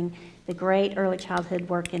recognizing the great early childhood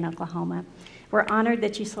work in Oklahoma. We're honored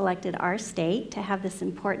that you selected our state to have this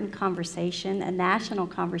important conversation, a national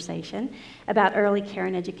conversation, about early care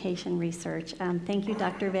and education research. Thank you,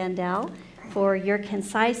 Dr. Vandell, for your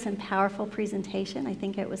concise and powerful presentation. I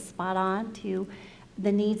think it was spot on to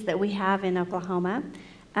the needs that we have in Oklahoma.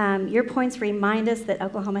 Your points remind us that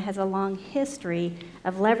Oklahoma has a long history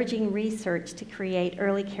of leveraging research to create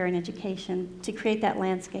early care and education, to create that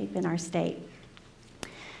landscape in our state.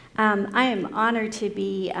 I am honored to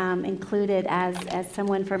be included as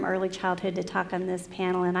someone from early childhood to talk on this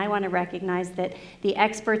panel, and I want to recognize that the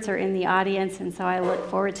experts are in the audience, and so I look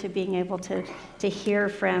forward to being able to hear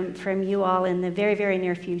from you all in the very, very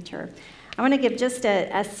near future. I want to give just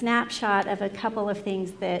a snapshot of a couple of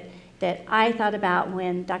things that I thought about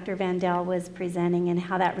when Dr. Vandell was presenting and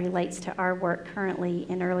how that relates to our work currently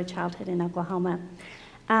in early childhood in Oklahoma.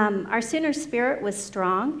 Our Sooner spirit was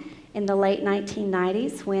strong in the late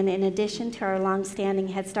 1990s when, in addition to our long-standing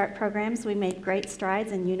Head Start programs, we made great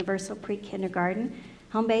strides in universal pre-kindergarten,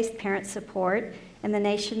 home-based parent support, and the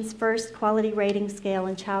nation's first quality rating scale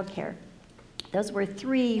in child care. Those were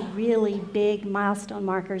three really big milestone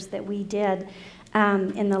markers that we did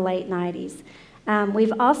in the late 90s.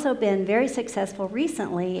 We've also been very successful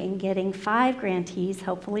recently in getting 5 grantees,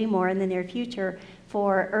 hopefully more in the near future,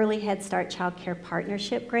 for Early Head Start Child Care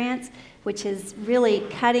Partnership grants, which is really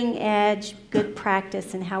cutting edge, good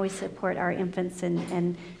practice in how we support our infants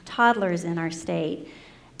and toddlers in our state.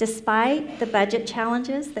 Despite the budget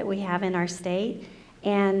challenges that we have in our state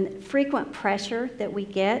and frequent pressure that we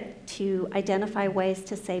get to identify ways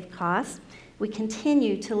to save costs, we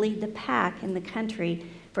continue to lead the pack in the country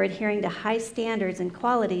for adhering to high standards and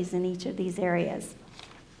qualities in each of these areas.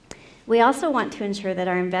 We also want to ensure that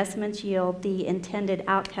our investments yield the intended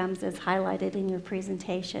outcomes as highlighted in your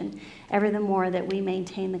presentation, ever the more that we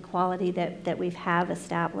maintain the quality that we have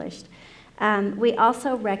established. We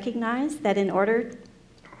also recognize that in order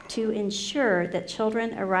to ensure that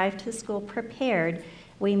children arrive to school prepared,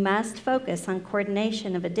 we must focus on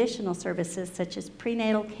coordination of additional services such as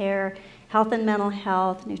prenatal care, health and mental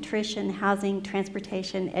health, nutrition, housing,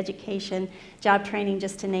 transportation, education, job training,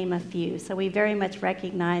 just to name a few. So we very much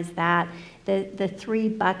recognize that the 3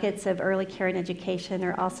 buckets of early care and education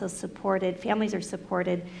are also supported, families are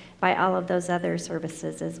supported by all of those other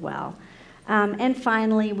services as well. And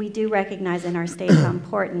finally, we do recognize in our state how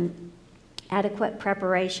important adequate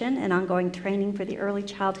preparation and ongoing training for the early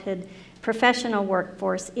childhood professional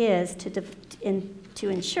workforce is to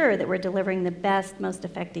ensure that we're delivering the best, most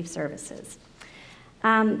effective services.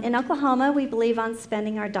 In Oklahoma, we believe on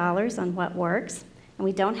spending our dollars on what works, and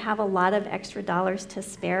we don't have a lot of extra dollars to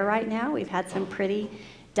spare right now. We've had some pretty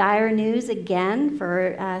dire news again for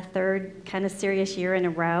a 3rd kind of serious year in a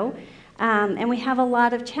row, and we have a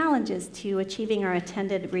lot of challenges to achieving our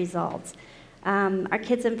intended results. Our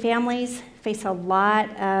kids and families face a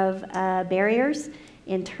lot of barriers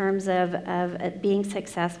in terms of being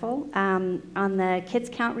successful. On the Kids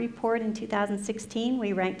Count report in 2016,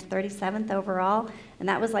 we ranked 37th overall, and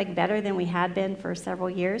that was like better than we had been for several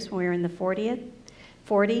years when we were in the 40s.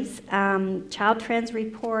 Child Trends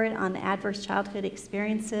report on adverse childhood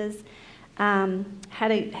experiences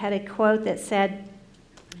had a quote that said,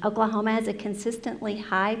 Oklahoma has a consistently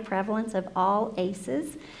high prevalence of all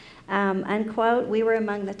ACEs, unquote. We were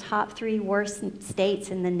among the top 3 worst states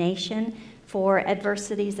in the nation for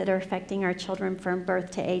adversities that are affecting our children from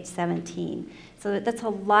birth to age 17. So that's a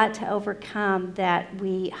lot to overcome that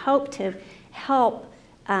we hope to help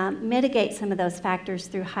mitigate some of those factors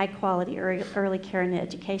through high quality early care and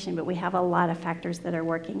education, but we have a lot of factors that are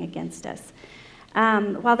working against us.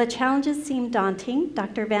 While the challenges seem daunting,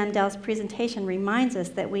 Dr. Vandell's presentation reminds us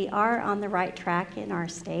that we are on the right track in our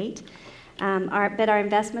state, but our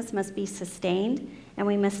investments must be sustained, and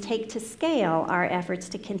we must take to scale our efforts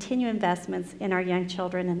to continue investments in our young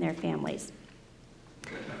children and their families.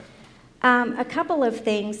 A couple of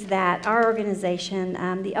things that our organization,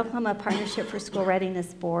 the Oklahoma Partnership for School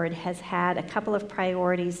Readiness Board, has had a couple of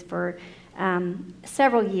priorities for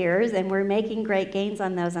several years, and we're making great gains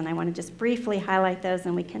on those, and I want to just briefly highlight those,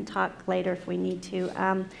 and we can talk later if we need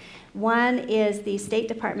to. One is the State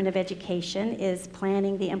Department of Education is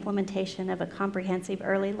planning the implementation of a comprehensive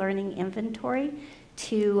early learning inventory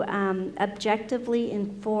to objectively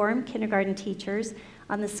inform kindergarten teachers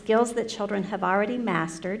on the skills that children have already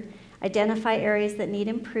mastered, identify areas that need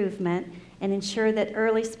improvement, and ensure that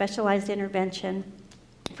early specialized intervention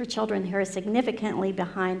for children who are significantly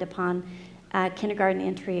behind upon kindergarten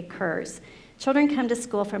entry occurs. Children come to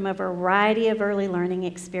school from a variety of early learning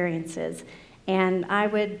experiences, and I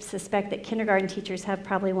would suspect that kindergarten teachers have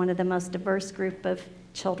probably one of the most diverse group of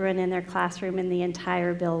children in their classroom in the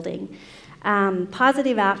entire building.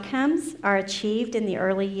 Positive outcomes are achieved in the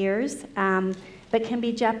early years, but can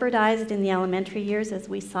be jeopardized in the elementary years, as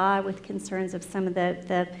we saw with concerns of some of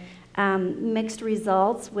the mixed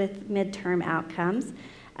results with midterm outcomes.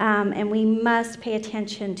 And we must pay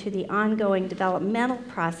attention to the ongoing developmental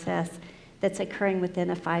process that's occurring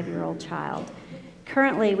within a 5-year-old child.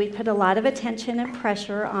 Currently, we put a lot of attention and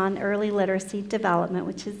pressure on early literacy development,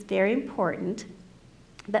 which is very important,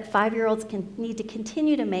 but 5-year-olds need to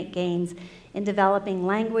continue to make gains in developing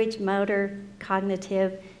language, motor,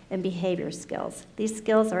 cognitive, and behavior skills. These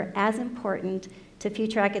skills are as important to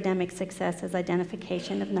future academic success as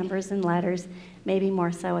identification of numbers and letters, maybe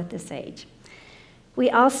more so at this age. We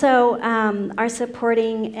also are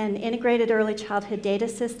supporting an integrated early childhood data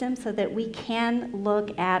system so that we can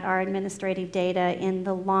look at our administrative data in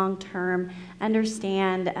the long term,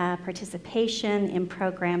 understand participation in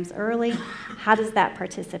programs early. How does that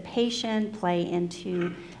participation play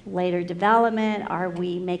into later development? Are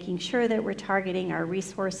we making sure that we're targeting our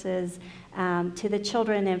resources to the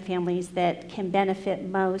children and families that can benefit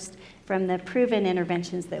most from the proven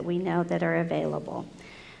interventions that we know that are available?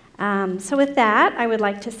 So with that, I would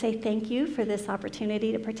like to say thank you for this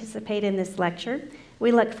opportunity to participate in this lecture.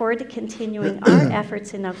 We look forward to continuing our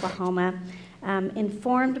efforts in Oklahoma,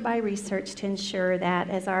 informed by research to ensure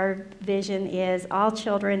that, as our vision is, all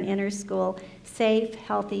children enter school safe,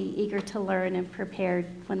 healthy, eager to learn, and prepared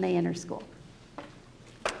when they enter school.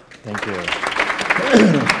 Thank you.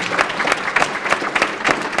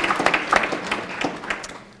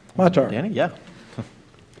 My turn. Danny, yeah.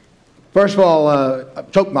 First of all,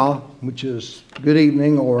 Chokma, which is good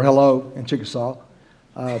evening or hello in Chickasaw.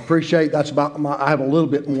 Appreciate that's about I have a little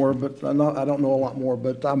bit more, but I don't know a lot more.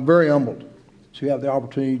 But I'm very humbled to have the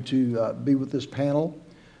opportunity to be with this panel,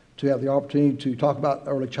 to have the opportunity to talk about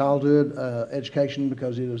early childhood education,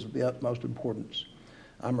 because it is of the utmost importance.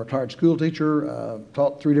 I'm a retired school teacher,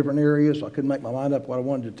 taught 3 different areas, so I couldn't make my mind up what I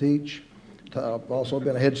wanted to teach. I've also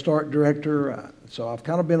been a Head Start director, so I've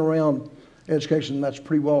kind of been around education. That's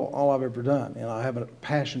pretty well all I've ever done, and I have a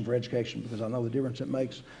passion for education because I know the difference it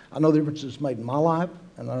makes. I know the difference it's made in my life,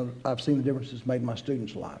 and I've seen the difference it's made in my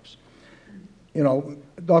students' lives. You know,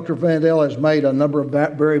 Dr. Vandell has made a number of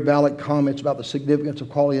very valid comments about the significance of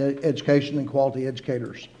quality education and quality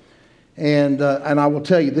educators. And I will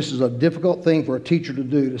tell you, this is a difficult thing for a teacher to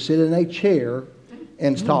do, to sit in a chair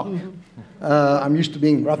and talk. I'm used to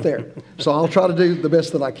being right there. So I'll try to do the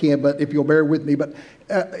best that I can, but if you'll bear with me. But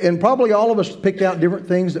and probably all of us picked out different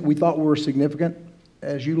things that we thought were significant.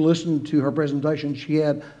 As you listened to her presentation, she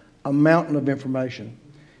had a mountain of information.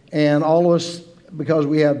 And all of us, because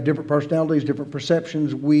we have different personalities, different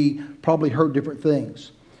perceptions, we probably heard different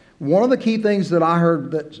things. One of the key things that I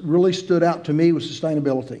heard that really stood out to me was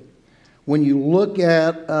sustainability. When you look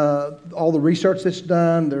at all the research that's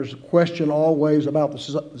done, there's a question always about the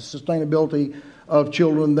sustainability of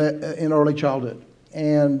children in early childhood.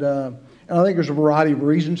 And I think there's a variety of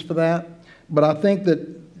reasons for that. But I think that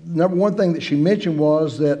number one thing that she mentioned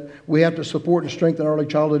was that we have to support and strengthen early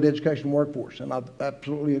childhood education workforce. And I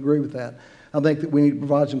absolutely agree with that. I think that we need to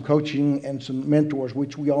provide some coaching and some mentors,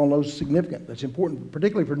 which we all know is significant. That's important,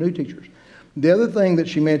 particularly for new teachers. The other thing that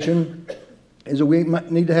she mentioned is that we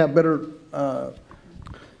need to have better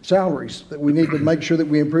salaries, that we need to make sure that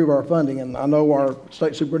we improve our funding. And I know our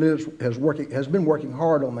state superintendent has been working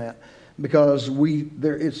hard on that, because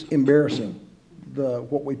it's embarrassing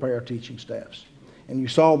what we pay our teaching staffs. And you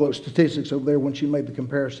saw those statistics over there when she made the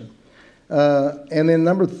comparison. And then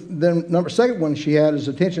number second one she had is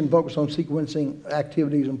attention focused on sequencing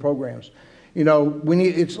activities and programs. You know,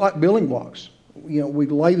 it's like building blocks. You know, we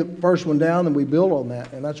lay the first one down and we build on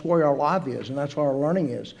that, and that's where our life is, and that's where our learning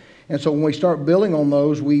is. And so when we start building on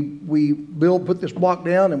those, we put this block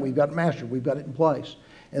down, and we've got it mastered, we've got it in place.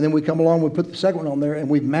 And then we come along, we put the second one on there, and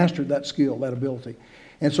we've mastered that skill, that ability.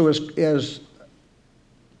 And so as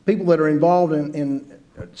people that are involved in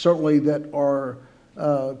certainly that are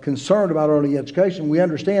concerned about early education, we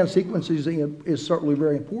understand sequencing is certainly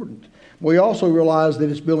very important. We also realize that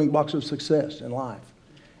it's building blocks of success in life.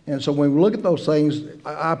 And so when we look at those things,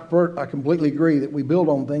 I completely agree that we build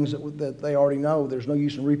on things that they already know. There's no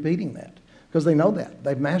use in repeating that, because they know that.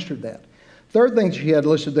 They've mastered that. Third thing she had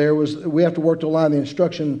listed there was we have to work to align the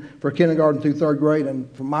instruction for kindergarten through 3rd grade,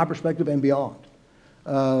 and from my perspective and beyond.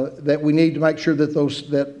 That we need to make sure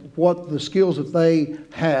that what the skills that they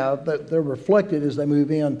have, that they're reflected as they move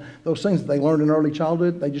in, those things that they learned in early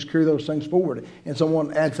childhood, they just carry those things forward, and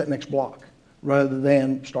someone adds that next block, rather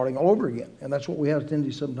than starting all over again. And that's what we have a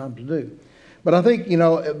tendency sometimes to do. But I think, you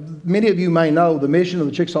know, many of you may know the mission of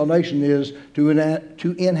the Chickasaw Nation is to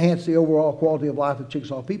enhance the overall quality of life of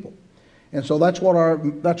Chickasaw people. And so that's what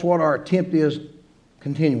our attempt is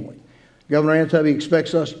continually. Governor Antubby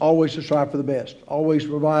expects us always to strive for the best, always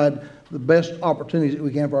provide the best opportunities that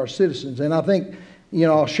we can for our citizens. And I think, you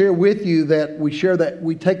know, I'll share with you that we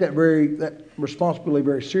take that responsibility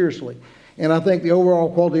very seriously. And I think the overall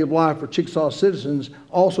quality of life for Chickasaw citizens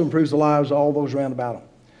also improves the lives of all those around about them.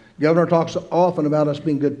 Governor talks often about us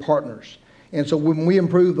being good partners. And so when we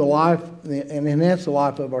improve the life and enhance the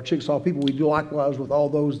life of our Chickasaw people, we do likewise with all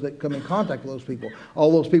those that come in contact with those people,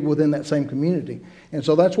 all those people within that same community. And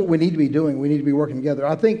so that's what we need to be doing. We need to be working together.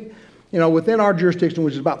 I think, you know, within our jurisdiction,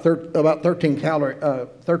 which is about 13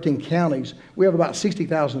 counties, we have about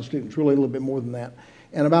 60,000 students, really a little bit more than that.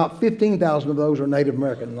 And about 15,000 of those are Native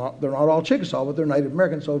American. They're not all Chickasaw, but they're Native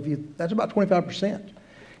American. So that's about 25%.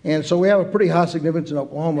 And so we have a pretty high significance in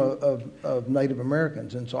Oklahoma of Native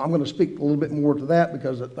Americans. And so I'm going to speak a little bit more to that,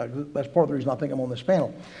 because that's part of the reason I think I'm on this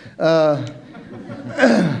panel.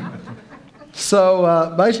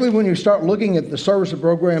 So basically, when you start looking at the service and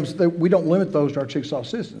programs, we don't limit those to our Chickasaw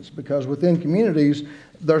citizens, because within communities,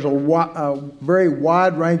 there's a very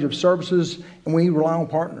wide range of services, and we rely on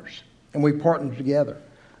partners, and we partner together.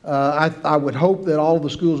 I would hope that all of the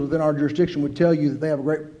schools within our jurisdiction would tell you that they have a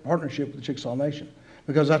great partnership with the Chickasaw Nation,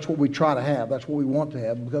 because that's what we try to have. That's what we want to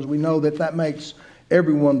have, because we know that that makes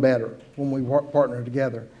everyone better when we partner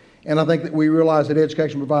together. And I think that we realize that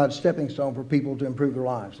education provides a stepping stone for people to improve their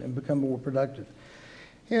lives and become more productive.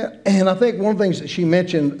 Yeah, and I think one of the things that she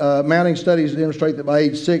mentioned, mounting studies demonstrate that by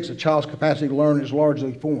age 6, a child's capacity to learn is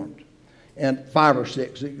largely formed. And 5 or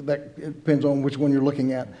 6, it depends on which one you're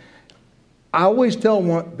looking at. I always tell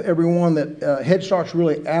everyone that Head Start's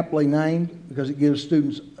really aptly named because it gives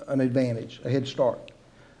students an advantage, a head start.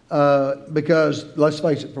 Because, let's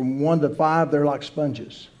face it, from 1 to 5, they're like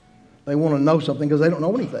sponges. They want to know something because they don't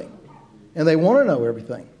know anything. And they want to know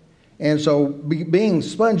everything. And so, being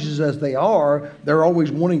sponges as they are, they're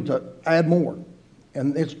always wanting to add more.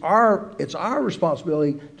 And it's our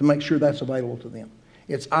responsibility to make sure that's available to them.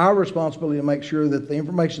 It's our responsibility to make sure that the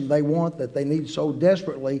information they want, that they need so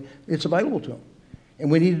desperately, it's available to them. And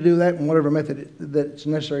we need to do that in whatever method that's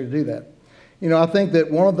necessary to do that. You know, I think that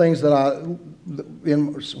one of the things that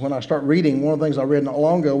when I start reading, one of the things I read not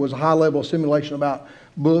long ago was a high level of simulation about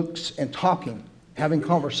books and talking, having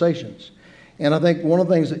conversations. And I think one of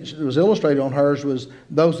the things that was illustrated on hers was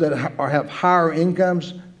those that have higher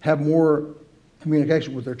incomes have more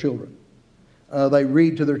communication with their children. They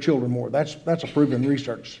read to their children more. That's a proven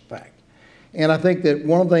research fact. And I think that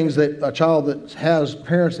one of the things that a child that has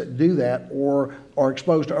parents that do that or are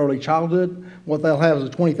exposed to early childhood, what they'll have is a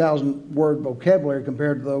 20,000 word vocabulary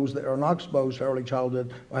compared to those that are not exposed to early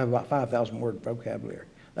childhood will have about 5,000 word vocabulary.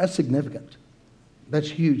 That's significant. That's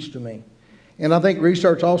huge to me. And I think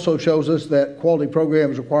research also shows us that quality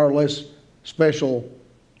programs require less special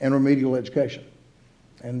and remedial education.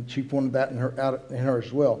 And she pointed that out in her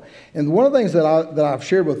as well. And one of the things that I've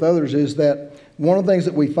shared with others is that one of the things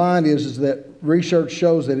that we find is that research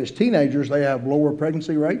shows that as teenagers, they have lower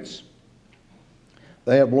pregnancy rates,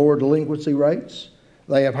 they have lower delinquency rates,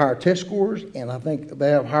 they have higher test scores, and I think they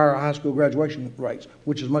have higher high school graduation rates,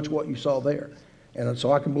 which is much what you saw there. And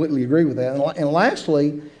so I completely agree with that. And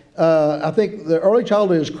lastly, I think the early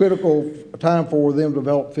childhood is critical time for them to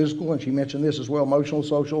develop physical, and she mentioned this as well, emotional,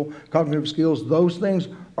 social, cognitive skills. Those things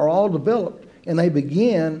are all developed, and they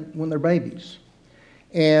begin when they're babies.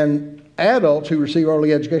 And adults who receive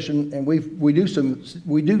early education, and we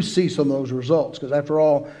do see some of those results, because after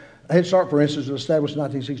all, Head Start, for instance, was established in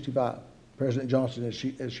 1965, President Johnson,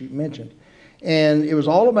 as she mentioned. And it was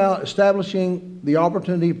all about establishing the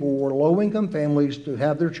opportunity for low-income families to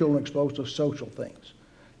have their children exposed to social things,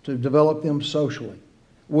 to develop them socially.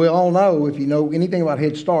 We all know, if you know anything about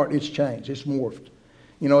Head Start, it's changed, it's morphed.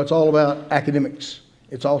 You know, it's all about academics.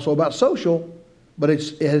 It's also about social, but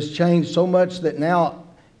it has changed so much that now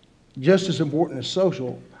just as important as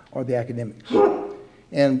social are the academics.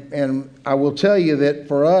 And I will tell you that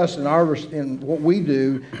for us in what we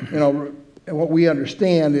do, you know, and what we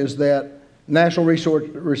understand is that national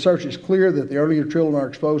research is clear that the earlier children are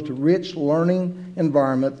exposed to rich learning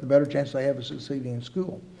environment, the better chance they have of succeeding in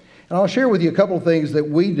school. And I'll share with you a couple of things that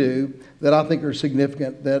we do that I think are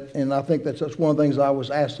significant, and I think that's one of the things I was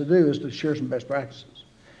asked to do is to share some best practices.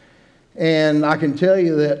 And I can tell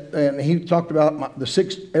you that, and he talked about the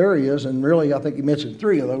 6 areas, and really I think he mentioned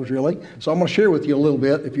 3 of those really. So I'm going to share with you a little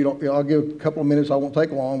bit. If you don't, I'll give a couple of minutes, I won't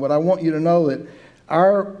take long, but I want you to know that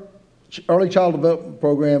our early child development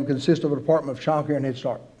program consists of a department of child care and Head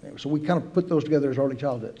Start. So we kind of put those together as early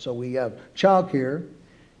childhood. So we have child care,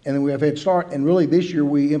 and then we have Head Start, and really this year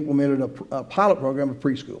we implemented a pilot program of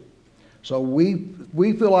preschool. So we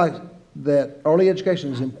feel like that early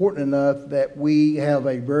education is important enough that we have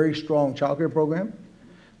a very strong child care program.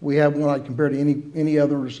 We have one I'd compare to any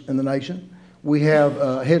others in the nation. We have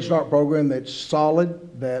a Head Start program that's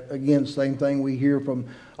solid, that again, same thing, we hear from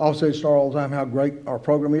Office Head Start all the time how great our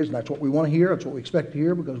program is, and that's what we want to hear, that's what we expect to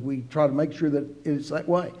hear, because we try to make sure that it's that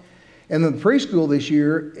way. And then the preschool this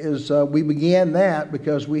year is, we began that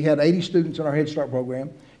because we had 80 students in our Head Start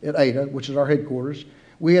program at Ada, which is our headquarters.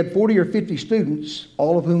 We had 40 or 50 students,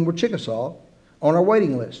 all of whom were Chickasaw, on our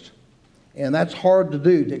waiting list. And that's hard to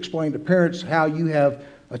do, to explain to parents how you have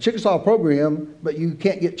a Chickasaw program, but you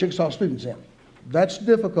can't get Chickasaw students in. That's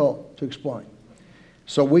difficult to explain.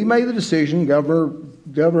 So we made the decision,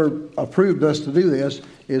 Governor approved us to do this,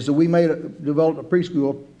 is that we developed a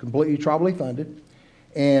preschool completely tribally funded,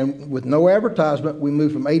 and with no advertisement, we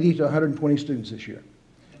moved from 80 to 120 students this year.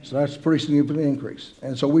 So that's a pretty significant increase.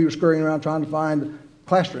 And so we were scurrying around trying to find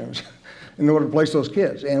classrooms in order to place those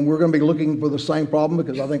kids. And we're going to be looking for the same problem,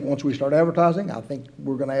 because I think once we start advertising, I think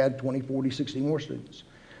we're going to add 20, 40, 60 more students.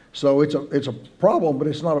 So it's a problem, but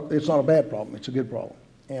it's not a bad problem. It's a good problem.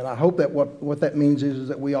 And I hope that what that means is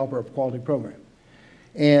that we offer a quality program.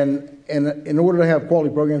 And in order to have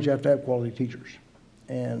quality programs, you have to have quality teachers.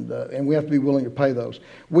 And we have to be willing to pay those.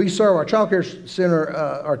 We serve our child care center,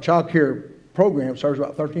 our child care program serves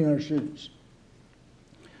about 1,300 students.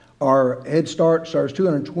 Our Head Start serves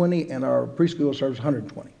 220, and our preschool serves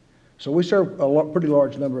 120. So we serve a pretty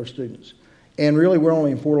large number of students. And really, we're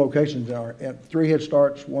only in 4 locations in 3 Head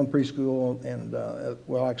Starts, 1 preschool, and,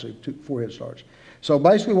 well, actually 4 Head Starts. So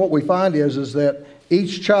basically what we find is that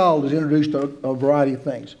each child is introduced to a variety of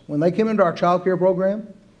things. When they come into our child care program,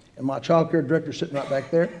 and my child care director is sitting right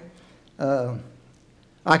back there,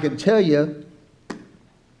 I can tell you,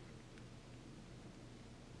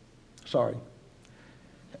 sorry.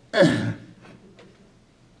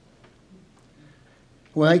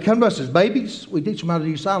 When they come to us as babies, we teach them how to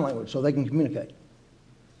use sign language so they can communicate.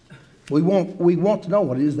 We want to know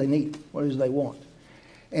what it is they need, what it is they want.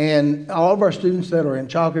 And all of our students that are in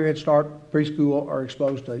child care, Head Start, preschool are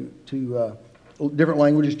exposed to different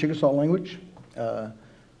languages, Chickasaw language,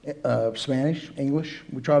 Spanish, English.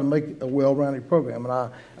 We try to make a well-rounded program.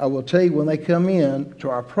 And I will tell you, when they come in to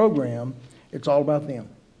our program, it's all about them.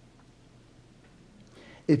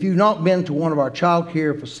 If you've not been to one of our child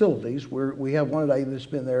care facilities, we have one today that's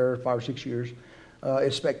been there 5 or 6 years,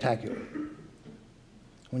 it's spectacular.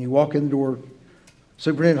 When you walk in the door,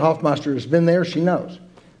 Superintendent Hoffmeister has been there, she knows.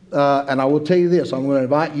 And I will tell you this, I'm going to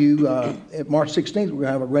invite you, at March 16th, we're going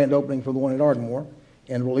to have a grand opening for the one at Ardmore.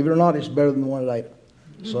 And believe it or not, it's better than the one at Ada.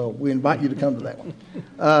 So we invite you to come to that one.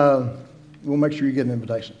 We'll make sure you get an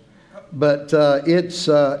invitation. But it's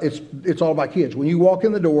all about kids. When you walk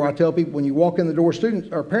in the door, I tell people, when you walk in the door, students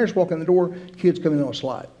or parents walk in the door, kids come in on a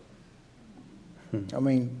slide. I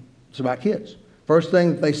mean, it's about kids. First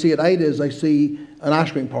thing that they see at Ada is they see an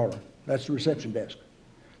ice cream parlor. That's the reception desk.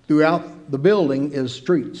 Throughout the building is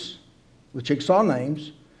streets with Chickasaw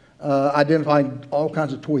names, identifying all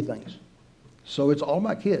kinds of toy things. So it's all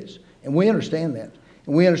about kids. And we understand that.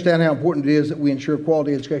 And we understand how important it is that we ensure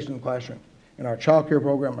quality education in the classroom. In our child care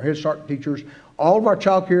program, our Head Start teachers, all of our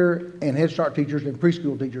child care and Head Start teachers and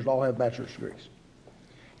preschool teachers all have bachelor's degrees.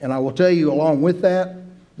 And I will tell you, along with that,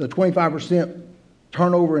 the 25%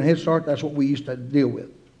 turnover in Head Start, that's what we used to deal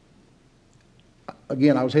with.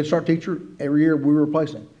 Again, I was a Head Start teacher. Every year we were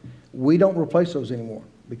replacing. We don't replace those anymore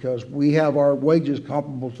because we have our wages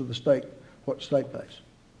comparable to the state, what the state pays.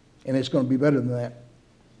 And it's going to be better than that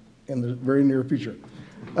in the very near future.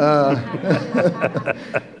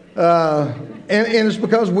 And it's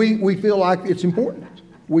because we feel like it's important.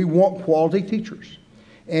 We want quality teachers.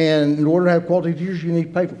 And in order to have quality teachers, you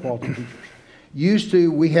need to pay for quality teachers. Used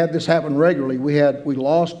to, we had this happen regularly. We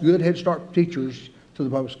lost good Head Start teachers to the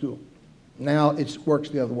public school. Now it works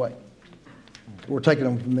the other way. We're taking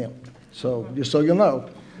them from them. So just so you'll know,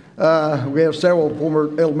 we have several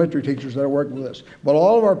former elementary teachers that are working with us. But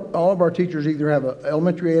all of our teachers either have an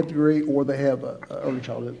elementary ed degree or they have an early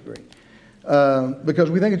childhood degree. Because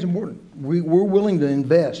we think it's important. We're willing to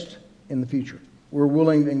invest in the future. We're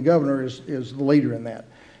willing, and Governor is the leader in that.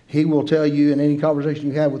 He will tell you in any conversation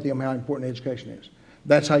you have with him how important education is.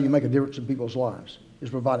 That's how you make a difference in people's lives, is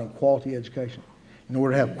providing quality education. In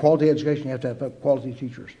order to have quality education, you have to have quality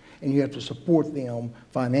teachers. And you have to support them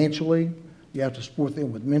financially. You have to support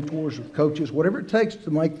them with mentors, with coaches, whatever it takes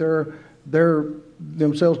to make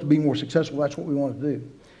themselves to be more successful. That's what we want to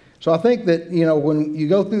do. So I think that, you know, when you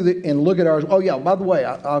go through and look at ours, oh yeah, by the way,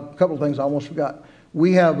 a couple of things I almost forgot.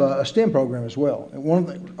 We have a STEM program as well. And one of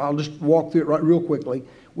the, I'll just walk through it real quickly.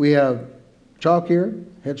 We have child care,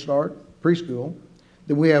 Head Start, preschool.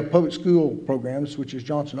 Then we have public school programs, which is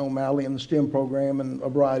Johnson O'Malley and the STEM program and a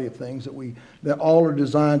variety of things that all are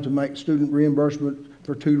designed to make student reimbursement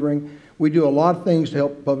for tutoring. We do a lot of things to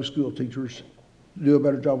help public school teachers do a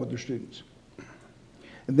better job with their students.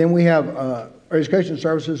 And then we have our education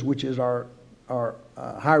services, which is our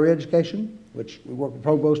higher education, which we work with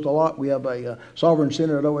Provost a lot. We have a Sovereign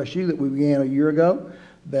Center at OSU that we began a year ago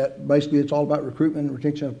that basically it's all about recruitment and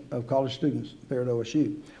retention of college students there at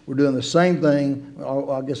OSU. We're doing the same thing.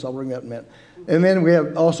 I guess I'll bring that in a minute. And then we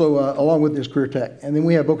have also, along with this, career tech. And then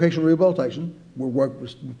we have vocational rehabilitation. We work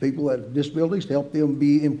with people that have disabilities to help them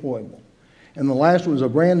be employable. And the last one is a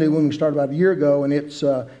brand new one we started about a year ago, and it's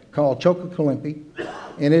called Choka Kalimpi,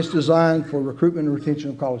 and it's designed for recruitment and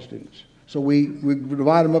retention of college students. So we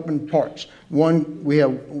divide them up in parts. We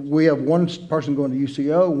have one person going to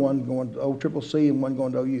UCO, one going to OCCC, and one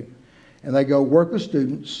going to OU. And they go work with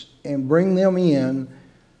students and bring them in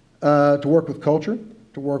to work with culture,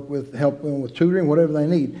 to work with, help them with tutoring, whatever they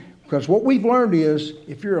need. Because what we've learned is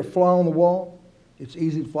if you're a fly on the wall, it's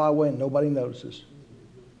easy to fly away and nobody notices.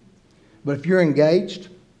 But if you're engaged,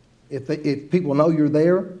 if people know you're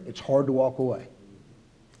there, it's hard to walk away.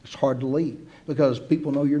 It's hard to leave because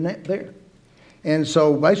people know you're not there. And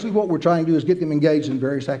so basically what we're trying to do is get them engaged in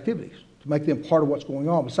various activities to make them part of what's going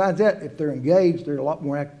on. Besides that, if they're engaged, they're a lot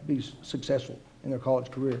more apt to be successful in their college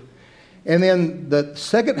career. And then the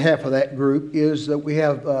second half of that group is that we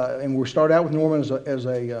have, and we'll start out with Norman as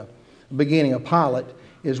a beginning, a pilot,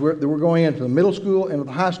 is we're going into the middle school and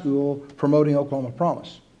the high school promoting Oklahoma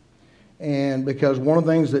Promise. And because one of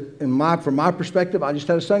the things that, from my perspective, I just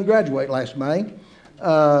had a son graduate last May,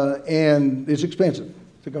 and it's expensive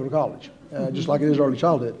to go to college, just like it is early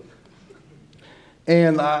childhood.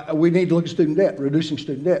 And we need to look at student debt, reducing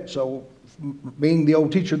student debt. So being the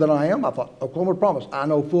old teacher that I am, I thought, Oklahoma Promise, I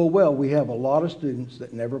know full well we have a lot of students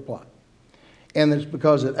that never apply. And it's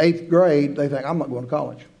because at 8th grade, they think, I'm not going to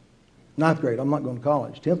college. 9th grade, I'm not going to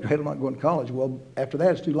college. 10th grade, I'm not going to college. Well, after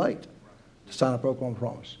that, it's too late to sign up for Oklahoma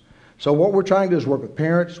Promise. So what we're trying to do is work with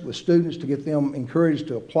parents, with students, to get them encouraged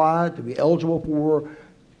to apply, to be eligible for,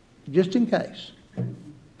 just in case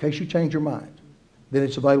you change your mind, then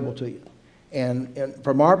it's available to you. And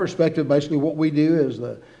from our perspective, basically what we do is,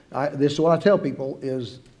 this is what I tell people,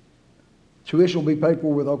 is tuition will be paid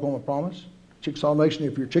for with Oklahoma Promise. Chickasaw Nation,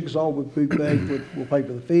 if you're Chickasaw, we'll pay for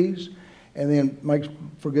the fees. And then,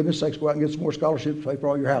 for goodness sakes, go out and get some more scholarships to pay for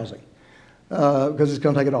all your housing, because it's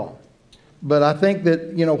going to take it all. But I think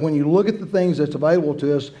that, when you look at the things that's available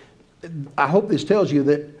to us, I hope this tells you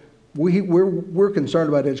that we're concerned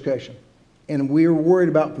about education. And we're worried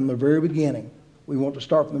about from the very beginning. We want to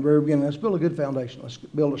start from the very beginning. Let's build a good foundation. Let's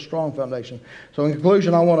build a strong foundation. So in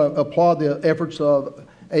conclusion, I want to applaud the efforts of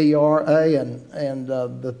AERA and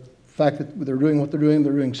the fact that they're doing what they're doing.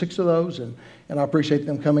 They're doing 6 of those. And I appreciate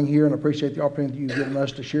them coming here and appreciate the opportunity you've given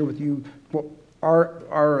us to share with you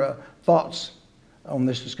our thoughts on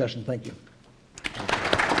this discussion. Thank you.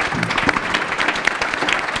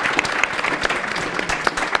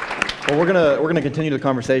 Well, we're gonna continue the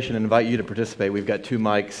conversation and invite you to participate. We've got 2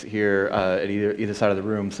 mics here at either side of the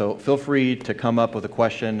room, so feel free to come up with a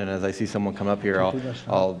question. And as I see someone come up here,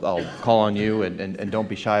 I'll call on you, and don't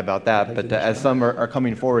be shy about that. But as some are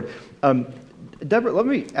coming forward, Deborah, let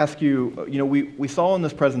me ask you. We saw in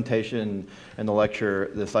this presentation and the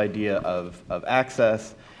lecture this idea of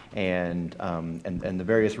access and the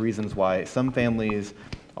various reasons why some families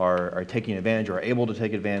are taking advantage or are able to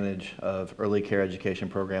take advantage of early care education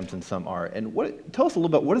programs, and some are. And tell us a little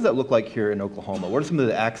bit, what does that look like here in Oklahoma? What are some of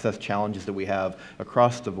the access challenges that we have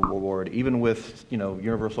across the board, even with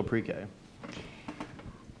universal pre-K?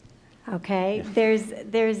 Okay,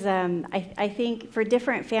 I think for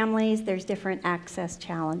different families, there's different access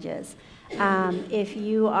challenges. If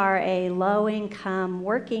you are a low-income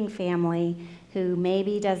working family who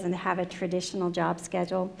maybe doesn't have a traditional job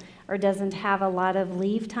schedule or doesn't have a lot of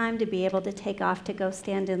leave time to be able to take off to go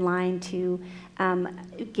stand in line to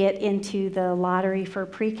get into the lottery for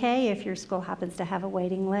pre-K if your school happens to have a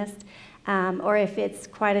waiting list, or if it's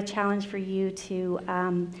quite a challenge for you to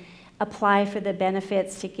apply for the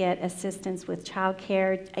benefits to get assistance with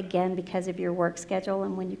childcare, again, because of your work schedule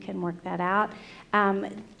and when you can work that out.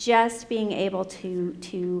 Just being able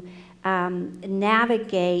to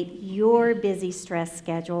navigate your busy stress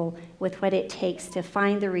schedule with what it takes to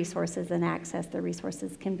find the resources and access the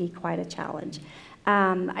resources can be quite a challenge.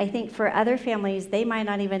 I think for other families, they might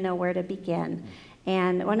not even know where to begin.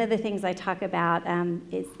 And one of the things I talk about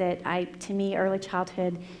is that to me, early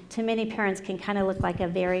childhood, to many parents can kind of look like a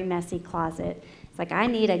very messy closet. It's like, I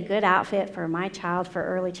need a good outfit for my child for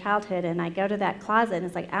early childhood, and I go to that closet, and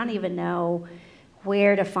it's like, I don't even know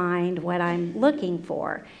where to find what I'm looking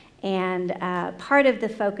for. And part of the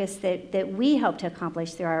focus that we hope to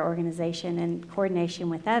accomplish through our organization and coordination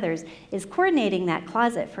with others is coordinating that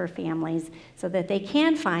closet for families so that they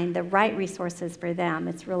can find the right resources for them.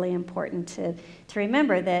 It's really important to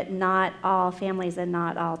remember that not all families and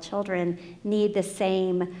not all children need the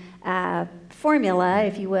same formula,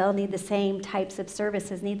 if you will, need the same types of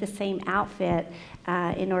services, need the same outfit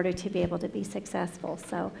in order to be able to be successful.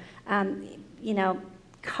 So,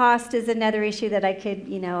 cost is another issue that I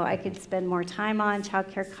could spend more time on.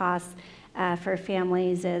 Childcare costs for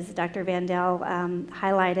families, as Dr. Vandell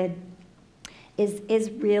highlighted,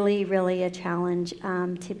 is really, really a challenge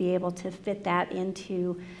to be able to fit that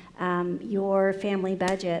into your family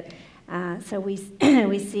budget. So we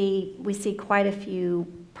see quite a few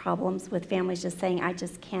problems with families just saying, I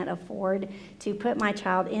just can't afford to put my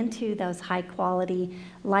child into those high quality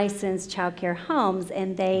licensed childcare homes,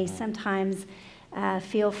 and they sometimes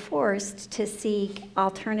feel forced to seek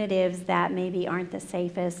alternatives that maybe aren't the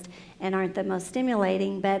safest and aren't the most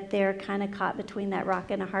stimulating, but they're kind of caught between that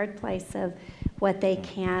rock and a hard place of what they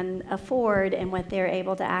can afford and what they're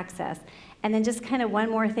able to access. And then just kind of one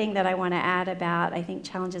more thing that I want to add about, I think,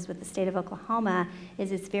 challenges with the state of Oklahoma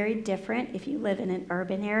is it's very different if you live in an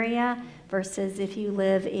urban area versus if you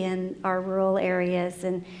live in our rural areas.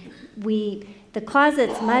 And the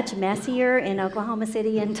closet's much messier in Oklahoma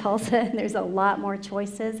City and Tulsa, and there's a lot more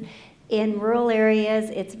choices. In rural areas,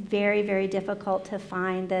 it's very, very difficult to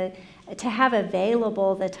find to have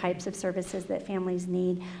available the types of services that families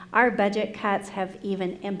need. Our budget cuts have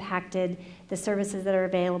even impacted the services that are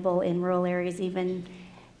available in rural areas even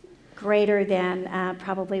greater than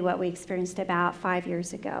probably what we experienced about 5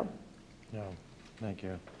 years ago. Yeah, thank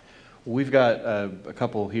you. We've got a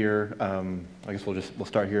couple here. I guess we'll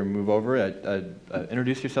start here and move over.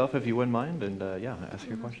 Introduce yourself if you wouldn't mind, and yeah, ask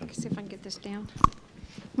your question. See if I can get this down.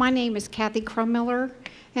 My name is Kathy Crummiller,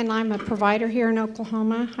 and I'm a provider here in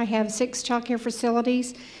Oklahoma. I have 6 child care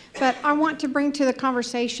facilities, but I want to bring to the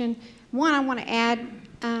conversation, one, I want to add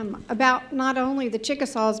about not only the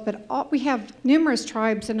Chickasaws, but we have numerous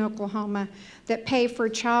tribes in Oklahoma that pay for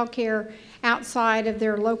child care outside of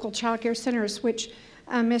their local child care centers, which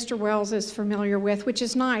Mr. Wells is familiar with, which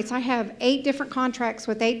is nice. I have 8 different contracts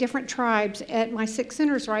with 8 different tribes at my 6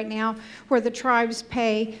 centers right now, where the tribes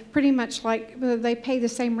pay pretty much like, they pay the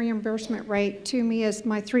same reimbursement rate to me as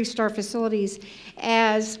my 3-star facilities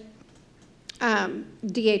as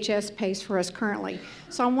DHS pays for us currently.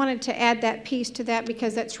 So I wanted to add that piece to that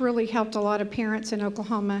because that's really helped a lot of parents in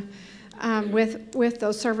Oklahoma with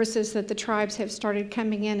those services that the tribes have started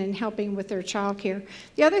coming in and helping with their child care.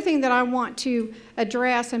 The other thing that I want to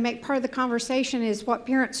address and make part of the conversation is what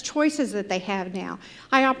parents' choices that they have now.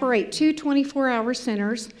 I operate 2 24-hour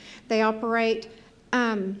centers. They operate,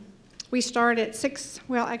 we start at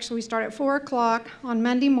 4 o'clock on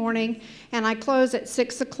Monday morning, and I close at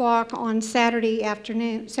 6 o'clock on Saturday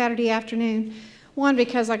afternoon. One,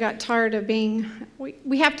 because I got tired of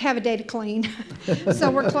we have to have a day to clean.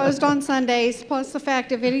 So we're closed on Sundays, plus the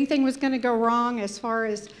fact if anything was going to go wrong as far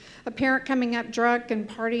as a parent coming up drunk and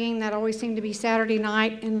partying, that always seemed to be Saturday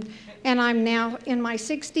night. And I'm now in my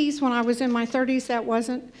 60s. When I was in my 30s, that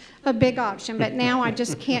wasn't a big option. But now I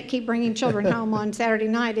just can't keep bringing children home on Saturday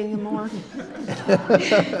night anymore,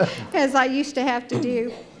 as I used to have to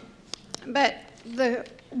do. But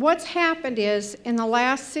what's happened is, in the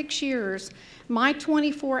last 6 years, my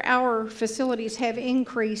 24-hour facilities have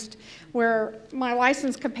increased, where my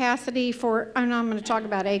license capacity and I'm going to talk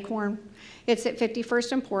about Acorn, it's at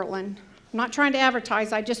 51st and Portland. I'm not trying to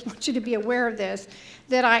advertise, I just want you to be aware of this,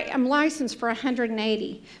 that I am licensed for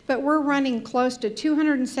 180, but we're running close to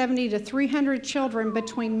 270 to 300 children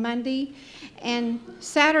between Monday and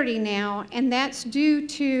Saturday now, and that's due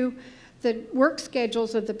to the work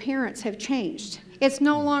schedules of the parents have changed. It's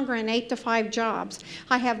no longer an 8 to 5 jobs.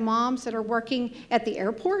 I have moms that are working at the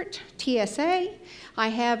airport, TSA. I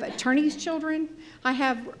have attorneys' children. I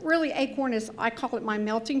have, really, Acorn is, I call it my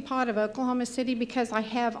melting pot of Oklahoma City because I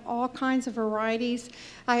have all kinds of varieties.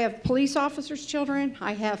 I have police officers' children.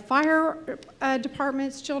 I have fire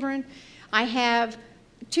department's children. I have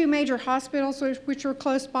 2 major hospitals which are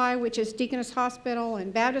close by, which is Deaconess Hospital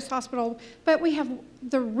and Baptist Hospital, but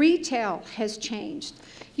the retail has changed.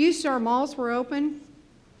 Used to, our malls were open,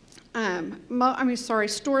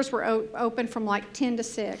 stores were open from like 10 to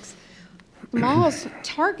 6. Malls,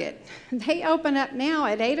 Target, they open up now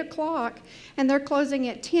at 8 o'clock and they're closing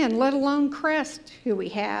at 10, let alone Crest, who we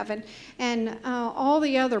have, and all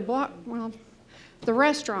the other the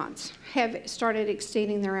restaurants have started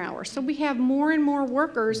extending their hours. So we have more and more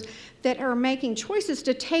workers that are making choices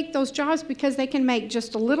to take those jobs because they can make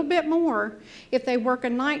just a little bit more if they work a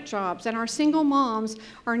night jobs. And our single moms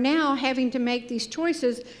are now having to make these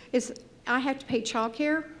choices. I have to pay child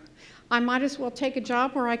care. I might as well take a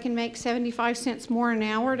job where I can make 75 cents more an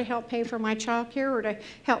hour to help pay for my child care or to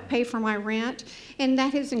help pay for my rent. And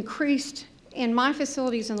that has increased in my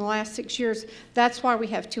facilities in the last 6 years. That's why we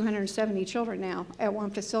have 270 children now at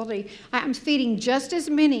one facility. I'm feeding just as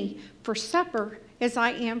many for supper as I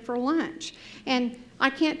am for lunch. And I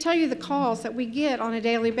can't tell you the calls that we get on a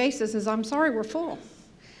daily basis is, I'm sorry, we're full.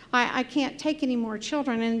 I can't take any more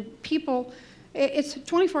children. And people, it's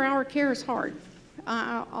 24-hour care is hard.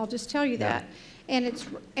 I'll just tell you that. And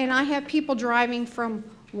I have people driving from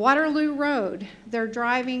Waterloo Road. They're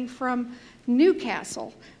driving from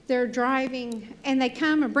Newcastle. They're driving, and they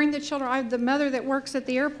come and bring the children. I have the mother that works at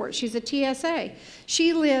the airport. She's a TSA.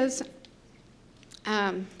 She lives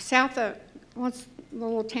south of, what's the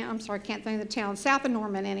little town? I'm sorry, I can't think of the town. South of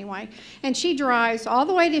Norman, anyway. And she drives all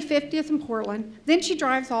the way to 50th and Portland. Then she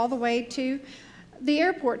drives all the way to the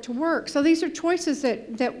airport to work. So these are choices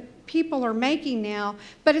that people are making now,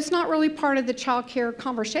 but it's not really part of the child care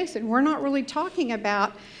conversation. We're not really talking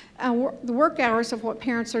about the work hours of what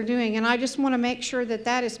parents are doing. And I just want to make sure that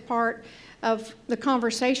that is part of the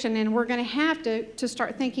conversation, and we're going to have to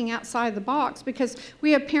start thinking outside the box, because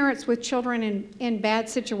we have parents with children in bad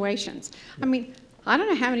situations. I mean, I don't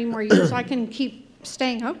know how many more years I can keep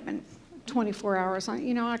staying open 24 hours.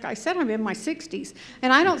 You know, like I said, I'm in my 60s,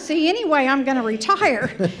 and I don't see any way I'm going to retire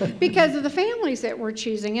because of the families that we're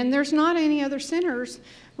choosing. And there's not any other centers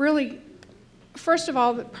really, first of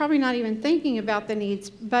all, probably not even thinking about the needs,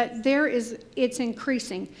 but it's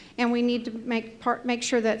increasing, and we need to make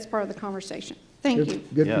sure that's part of the conversation. Thank you.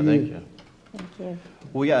 Good Yeah, for thank you. you. Thank you.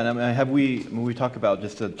 Well, yeah, and I mean, when we talk about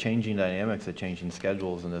just the changing dynamics, the changing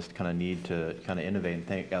schedules, and this kind of need to kind of innovate and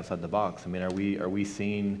think outside the box. I mean, are we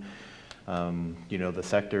seeing, you know, the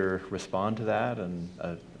sector respond to that? And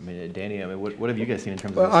I mean, Danny, I mean, what have you guys seen in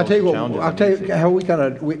terms of Well, the social challenges? I'll tell you how we kind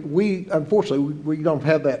of, we unfortunately, we don't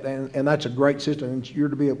have that, and that's a great system, and you're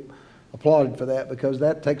to be applauded for that, because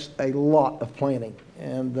that takes a lot of planning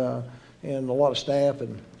and a lot of staff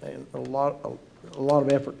and a lot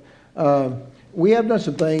of effort. We have done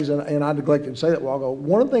some things, and I neglected to say that a while ago.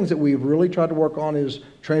 One of the things that we've really tried to work on is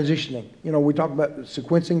transitioning. You know, we talk about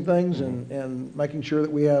sequencing things and making sure that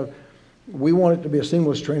we want it to be a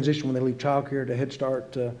seamless transition when they leave childcare to Head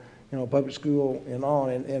Start to, you know, public school and on.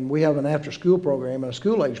 And we have an after-school program and a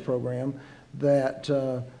school-age program that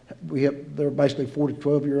they're basically 4 to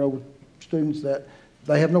 12-year-old students that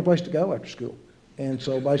they have no place to go after school. And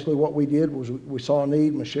so basically what we did was we saw a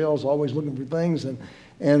need. Michelle's always looking for things,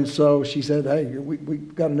 and so she said, hey, we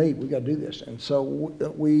got a need, we got to do this. And so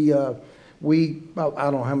we I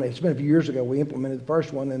don't know how many, it's been a few years ago, we implemented the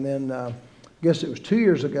first one, and then I guess it was 2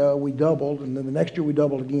 years ago, we doubled, and then the next year we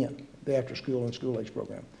doubled again, the after school and school age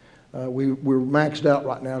program. We're maxed out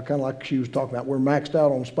right now, kind of like she was talking about. We're maxed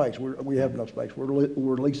out on space. We have no space.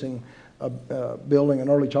 We're leasing a building, an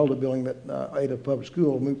early childhood building that Ada Public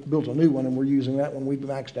School built a new one, and we're using that one. We've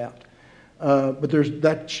maxed out. But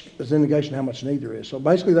that's an indication how much need there is. So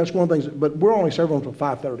basically, that's one of the things. But we're only serving them till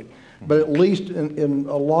 5:30. But at least in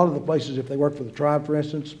a lot of the places, if they work for the tribe, for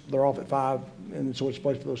instance, they're off at 5, and so it's a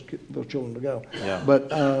place for those children to go. Yeah.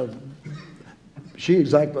 But she's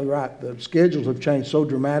exactly right. The schedules have changed so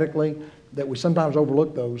dramatically that we sometimes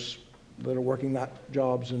overlook those that are working night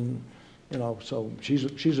jobs, and you know. So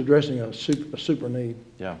she's addressing a super need.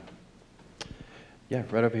 Yeah. Yeah,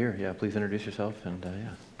 right over here. Yeah, please introduce yourself and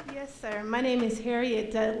yeah. Yes, sir. My name is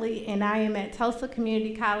Harriet Dudley, and I am at Tulsa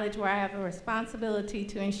Community College, where I have a responsibility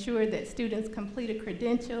to ensure that students complete a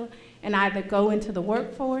credential and either go into the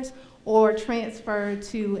workforce or transfer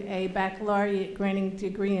to a baccalaureate granting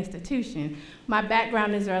degree institution. My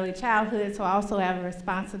background is early childhood, so I also have a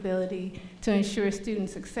responsibility to ensure student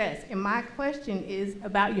success. And my question is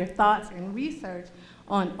about your thoughts and research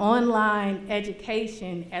on online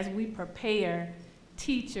education as we prepare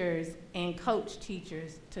teachers and coach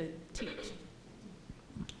teachers to teach.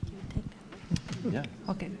 Yeah.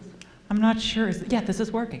 Okay. I'm not sure. Yeah, this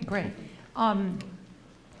is working. Great.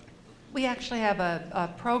 We actually have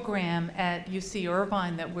a program at UC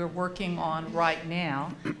Irvine that we're working on right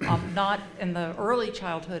now, not in the early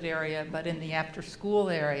childhood area, but in the after-school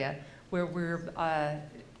area, where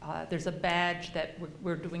there's a badge that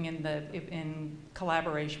we're doing in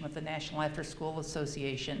collaboration with the National After-School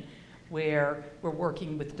Association, where we're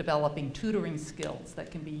working with developing tutoring skills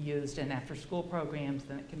that can be used in after-school programs,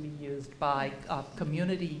 and it can be used by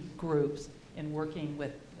community groups in working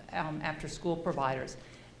with after-school providers.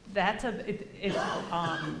 That's the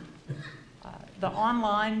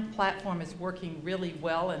online platform is working really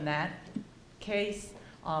well in that case.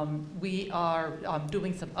 We are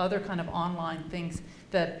doing some other kind of online things.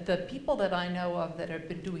 The people that I know of that have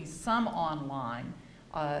been doing some online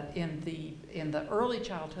in the early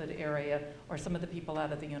childhood area are some of the people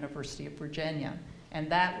out of the University of Virginia.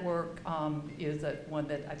 And that work is one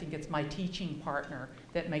that I think it's my teaching partner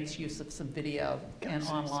that makes use of some video and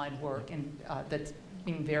online work, and that's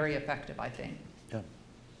being very effective, I think.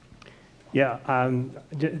 Yeah,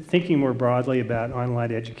 thinking more broadly about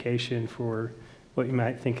online education for what you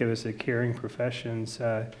might think of as the caring professions,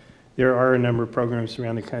 there are a number of programs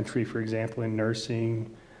around the country, for example, in nursing,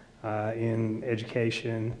 in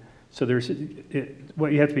education. So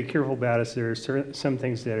what you have to be careful about is there are some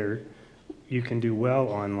things that you can do well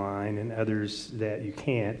online and others that you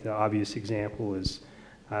can't. The obvious example is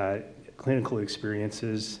clinical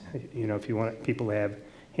experiences. You know, if you want people to have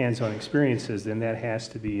hands-on experiences, then that has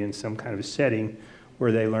to be in some kind of a setting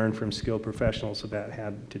where they learn from skilled professionals about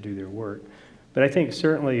how to do their work. But I think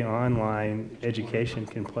certainly online education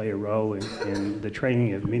can play a role in the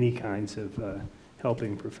training of many kinds of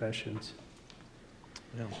helping professions.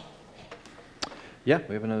 Yeah,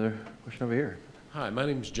 we have another question over here. Hi, my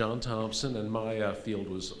name is John Thompson, and my field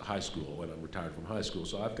was high school when I retired from high school.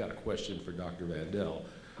 So I've got a question for Dr. Vandell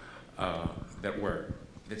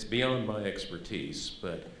that's beyond my expertise.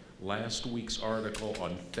 But last week's article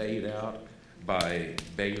on fade out by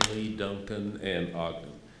Bailey, Duncan, and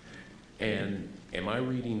Ogden. And am I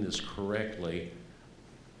reading this correctly?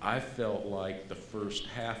 I felt like the first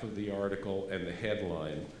half of the article and the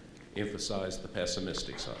headline emphasized the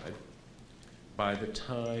pessimistic side. By the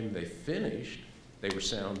time they finished, they were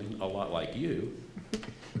sounding a lot like you.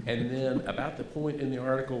 And then about the point in the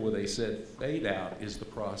article where they said fade out is the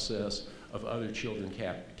process of other children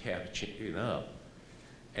catching up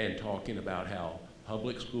and talking about how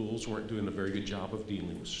public schools weren't doing a very good job of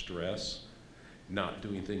dealing with stress, not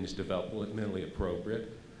doing things developmentally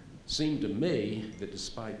appropriate. Seemed to me that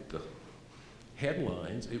despite the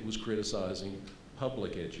headlines, it was criticizing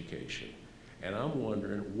public education. And I'm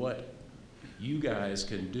wondering what you guys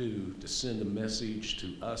can do to send a message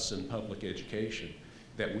to us in public education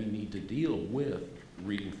that we need to deal with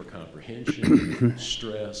reading for comprehension,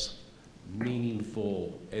 stress,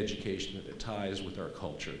 meaningful education that ties with our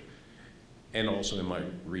culture. And also, am I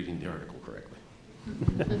reading the article correctly?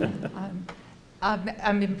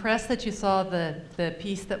 I'm impressed that you saw the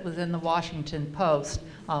piece that was in the Washington Post.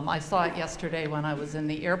 I saw it yesterday when I was in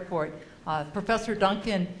the airport. Professor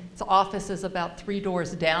Duncan's office is about 3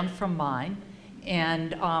 doors down from mine.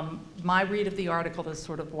 And my read of the article is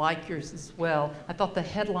sort of like yours as well. I thought the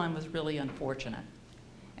headline was really unfortunate.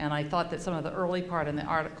 And I thought that some of the early part in the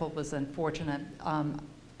article was unfortunate.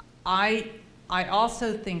 I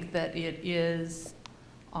also think that it is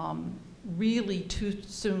really too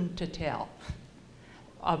soon to tell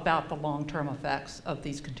about the long-term effects of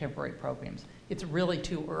these contemporary programs. It's really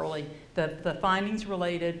too early. The findings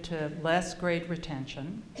related to less grade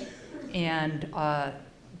retention and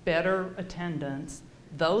better attendance,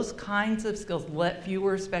 those kinds of skills,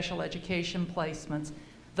 fewer special education placements,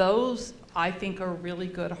 those I think are really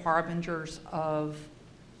good harbingers of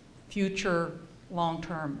future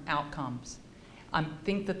long-term outcomes. I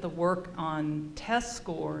think that the work on test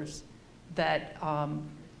scores, that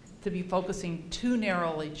to be focusing too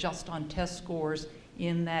narrowly just on test scores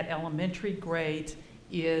in that elementary grades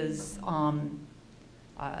is,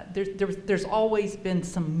 there's always been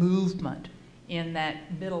some movement in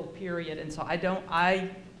that middle period, and so I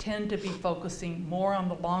tend to be focusing more on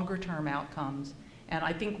the longer term outcomes. And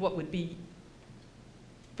I think what would be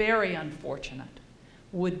very unfortunate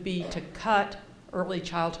would be to cut early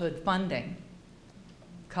childhood funding,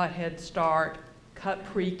 cut Head Start, cut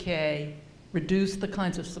pre-K, reduce the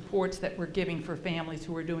kinds of supports that we're giving for families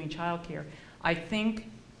who are doing childcare. I think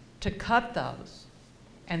to cut those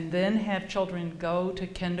and then have children go to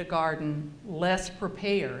kindergarten less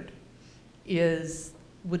prepared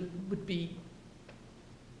would be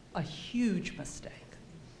a huge mistake,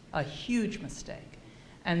 a huge mistake.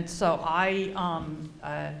 And so I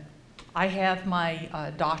have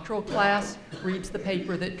my doctoral class reads the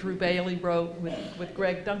paper that Drew Bailey wrote with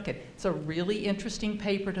Greg Duncan. It's a really interesting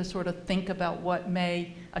paper to sort of think about what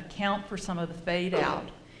may account for some of the fade out.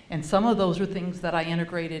 And some of those are things that I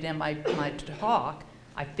integrated in my talk.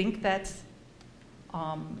 I think that's,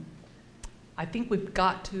 I think we've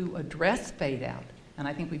got to address fade out, and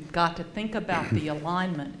I think we've got to think about the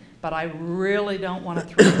alignment, but I really don't want to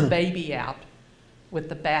throw the baby out with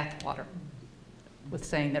the bathwater, with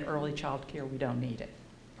saying that early child care, we don't need it,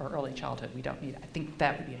 or early childhood, we don't need it. I think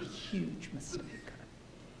that would be a huge mistake.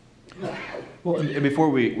 Well, and before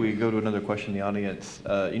we go to another question in the audience,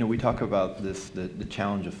 we talk about the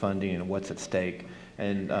challenge of funding and what's at stake.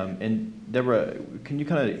 And Deborah, can you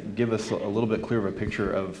kind of give us a little bit clearer of a picture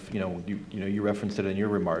of, you referenced it in your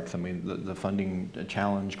remarks. I mean, the funding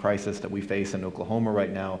challenge crisis that we face in Oklahoma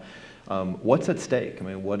right now. What's at stake? I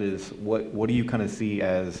mean, what do you kind of see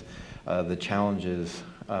as the challenges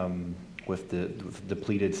with the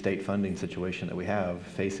depleted state funding situation that we have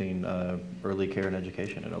facing early care and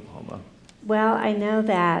education in Oklahoma? Well, I know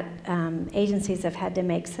that agencies have had to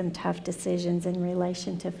make some tough decisions in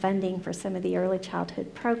relation to funding for some of the early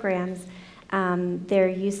childhood programs. There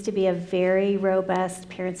used to be a very robust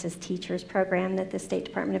Parents as Teachers program that the State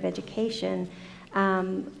Department of Education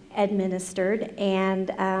administered,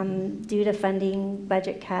 and due to funding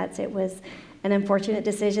budget cuts, it was an unfortunate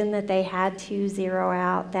decision that they had to zero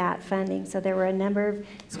out that funding. So there were a number of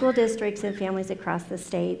school districts and families across the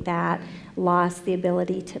state that lost the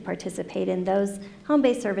ability to participate in those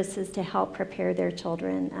home-based services to help prepare their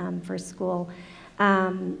children for school.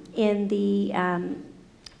 In the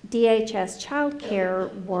DHS child care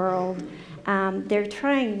world, they're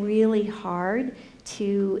trying really hard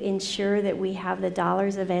to ensure that we have the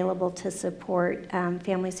dollars available to support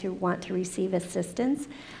families who want to receive assistance.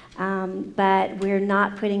 But we're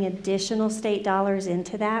not putting additional state dollars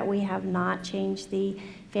into that. We have not changed the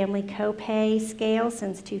family copay scale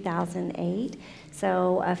since 2008.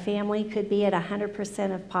 So a family could be at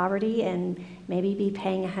 100% of poverty and maybe be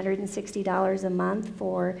paying $160 a month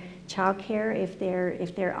for childcare if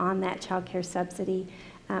they're on that childcare subsidy,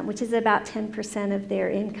 which is about 10% of their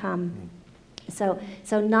income. So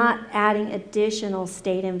not adding additional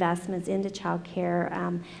state investments into child care.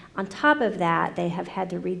 On top of that, they have had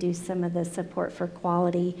to reduce some of the support for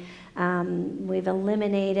quality. We've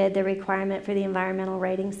eliminated the requirement for the environmental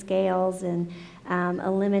rating scales and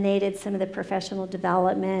eliminated some of the professional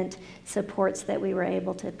development supports that we were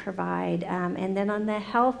able to provide. And then on the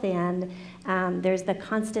health end, there's the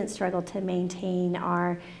constant struggle to maintain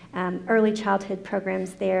our early childhood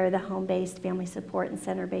programs there, the home-based family support and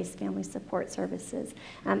center-based family support services.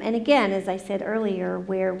 And again, as I said earlier,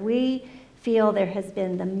 where we feel there has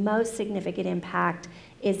been the most significant impact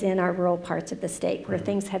is in our rural parts of the state, where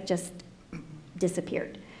things have just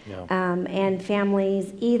disappeared. Yeah. And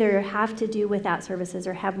families either have to do without services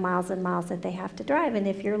or have miles and miles that they have to drive. And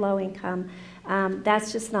if you're low income,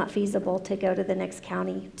 that's just not feasible to go to the next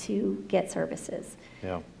county to get services.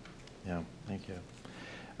 Yeah, thank you.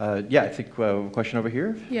 Yeah, I think question over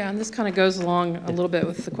here. Yeah, and this kind of goes along a little bit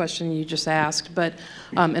with the question you just asked, but,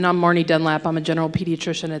 and I'm Marnie Dunlap, I'm a general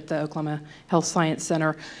pediatrician at the Oklahoma Health Science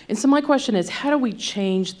Center. And so my question is, how do we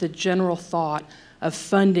change the general thought of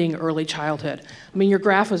funding early childhood? I mean, your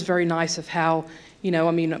graph was very nice of how,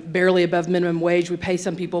 barely above minimum wage, we pay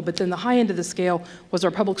some people, but then the high end of the scale was our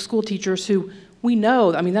public school teachers who we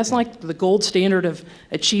know, that's like the gold standard of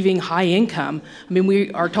achieving high income.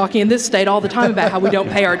 We are talking in this state all the time about how we don't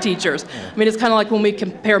pay our teachers. It's kind of like when we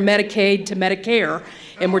compare Medicaid to Medicare,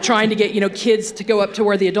 and we're trying to get, kids to go up to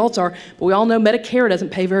where the adults are, but we all know Medicare doesn't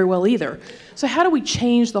pay very well either. So how do we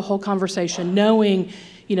change the whole conversation, knowing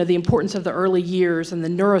the importance of the early years and the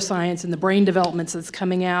neuroscience and the brain developments that's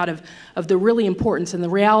coming out of the really importance and the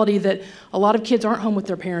reality that a lot of kids aren't home with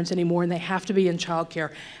their parents anymore and they have to be in childcare?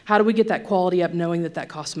 How do we get that quality up knowing that that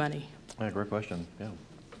costs money? Great question, yeah.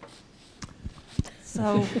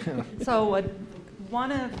 So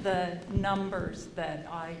one of the numbers that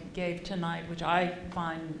I gave tonight, which I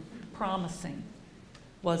find promising,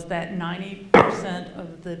 was that 90%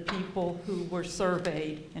 of the people who were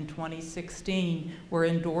surveyed in 2016 were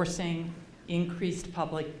endorsing increased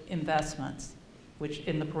public investments, which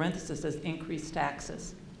in the parenthesis is increased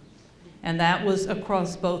taxes. And that was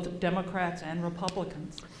across both Democrats and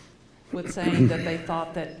Republicans, with saying that they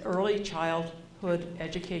thought that early childhood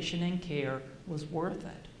education and care was worth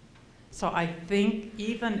it. So I think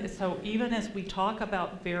even as we talk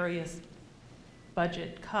about various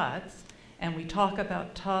budget cuts, and we talk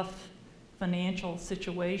about tough financial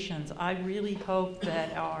situations, I really hope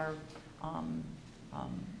that our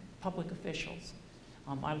public officials,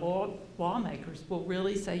 our lawmakers will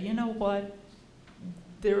really say, you know what,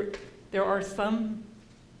 there are some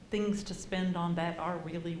things to spend on that are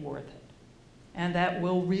really worth it, and that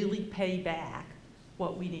will really pay back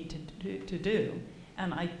what we need to do.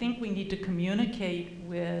 And I think we need to communicate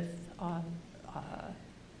with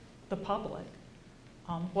the public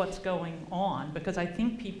what's going on, because I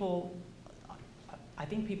think people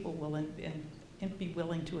will be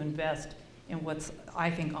willing to invest in what's,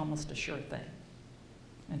 I think, almost a sure thing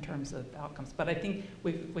in terms of outcomes. But I think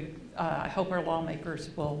I hope our lawmakers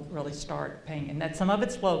will really start paying, and that some of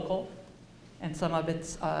it's local, and some of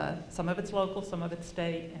it's local, some of it's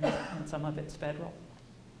state, and some of it's federal.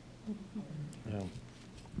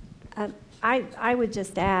 Yeah. I would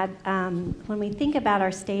just add, when we think about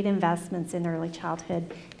our state investments in early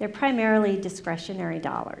childhood, they're primarily discretionary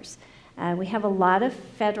dollars. We have a lot of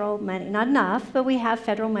federal money, not enough, but we have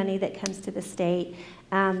federal money that comes to the state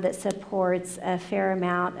that supports a fair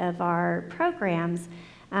amount of our programs,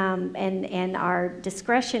 and our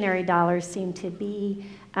discretionary dollars seem to be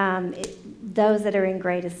those that are in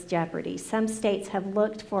greatest jeopardy. Some states have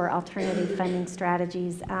looked for alternative funding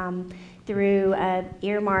strategies through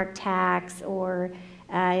earmark tax or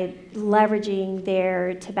leveraging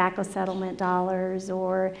their tobacco settlement dollars,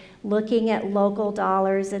 or looking at local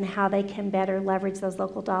dollars and how they can better leverage those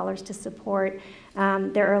local dollars to support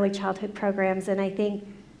their early childhood programs. And I think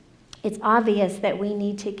it's obvious that we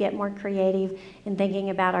need to get more creative in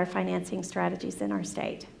thinking about our financing strategies in our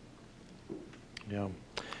state. Yeah.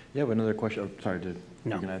 Yeah, another question. Oh, sorry,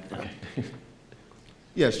 No. Okay.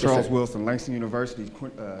 Yes, Charles Wilson, Langston University,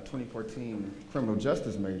 2014 criminal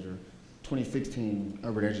justice major, 2016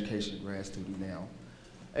 urban education grad student now.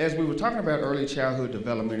 As we were talking about early childhood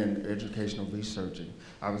development and educational researching,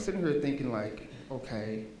 I was sitting here thinking like,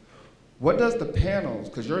 okay, what does the panels,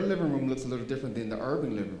 because your living room looks a little different than the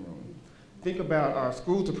urban living room. Think about our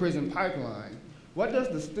school to prison pipeline. What does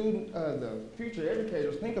the future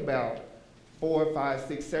educators think about 4, 5,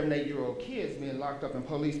 6, 7, 8-year-old kids being locked up and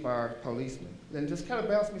policed by our policemen? And just kind of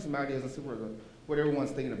bounce me some ideas and see what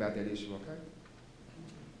everyone's thinking about that issue, okay?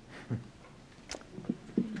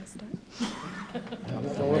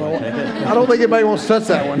 I don't think anybody wants to touch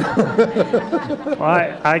that one.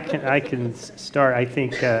 Well, I can start. I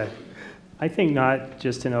think not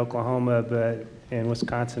just in Oklahoma, but in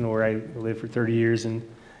Wisconsin, where I lived for 30 years, and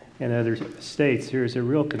other states, there's a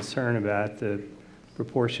real concern about the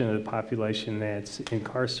proportion of the population that's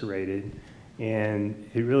incarcerated, and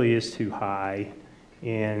it really is too high,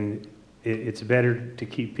 and it's better to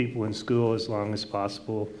keep people in school as long as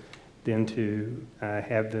possible than to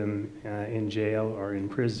have them in jail or in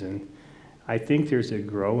prison. I think there's a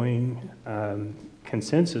growing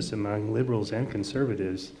consensus among liberals and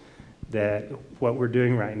conservatives that what we're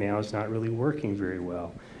doing right now is not really working very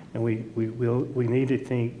well. And we need to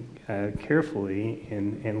think carefully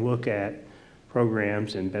and look at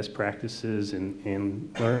programs and best practices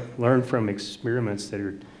and learn from experiments that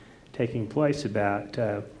are taking place about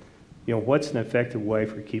what's an effective way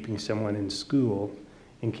for keeping someone in school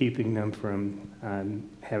and keeping them from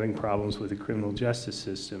having problems with the criminal justice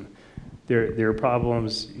system. There are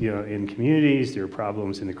problems, in communities. There are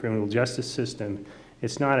problems in the criminal justice system.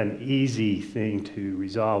 It's not an easy thing to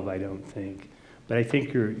resolve, I don't think. But I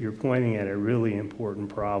think you're pointing at a really important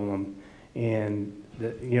problem, and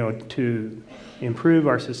to improve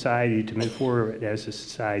our society, to move forward as a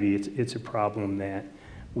society, it's a problem that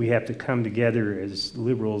we have to come together as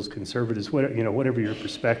liberals, conservatives, whatever your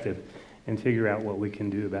perspective, and figure out what we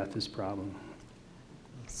can do about this problem.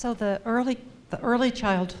 So the early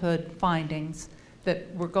childhood findings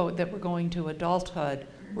that we're going to adulthood,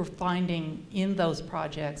 we're finding in those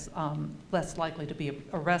projects less likely to be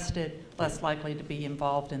arrested, less likely to be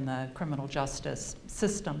involved in the criminal justice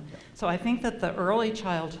system. So I think that the early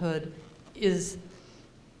childhood is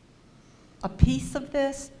a piece of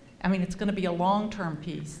this. I mean, it's going to be a long-term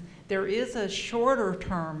piece. There is a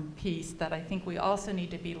shorter-term piece that I think we also need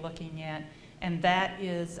to be looking at, and that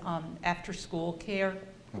is after-school care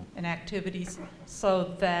and activities,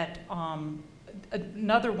 so that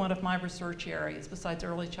another one of my research areas besides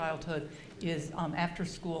early childhood is after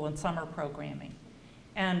school and summer programming.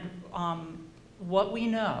 And what we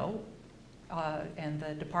know, and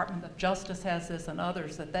the Department of Justice has this and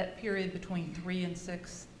others, that period between 3 and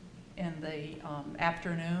 6 in the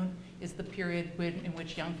afternoon is the period in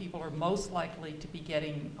which young people are most likely to be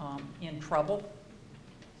getting in trouble.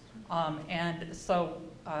 And so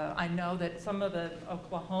I know that some of the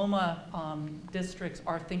Oklahoma districts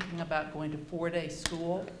are thinking about going to 4-day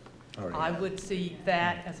school. I would see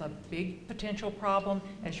that as a big potential problem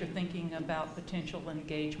as you're thinking about potential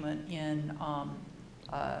engagement in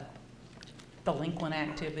delinquent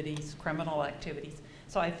activities, criminal activities.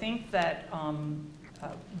 So I think that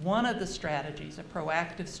one of the strategies, a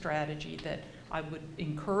proactive strategy that I would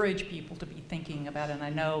encourage people to be thinking about, and I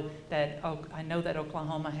know that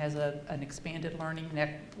Oklahoma has an expanded learning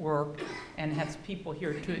network and has people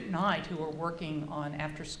here tonight who are working on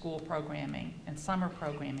after-school programming and summer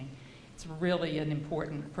programming. It's really an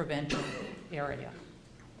important prevention area,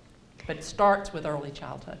 but it starts with early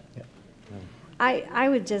childhood. Yeah. I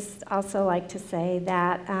would just also like to say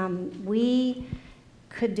that we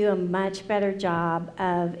could do a much better job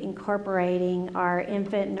of incorporating our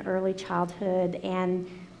infant and early childhood and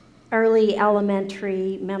early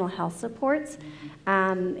elementary mental health supports.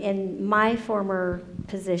 In my former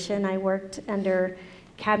position, I worked under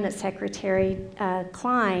Cabinet Secretary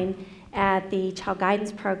Klein at the Child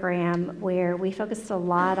Guidance Program, where we focused a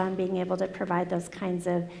lot on being able to provide those kinds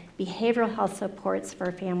of behavioral health supports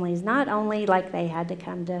for families, not only like they had to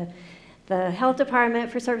come to the health department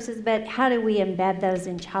for services, but how do we embed those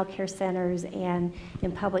in child care centers and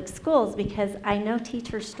in public schools? Because I know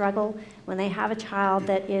teachers struggle when they have a child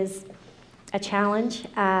that is a challenge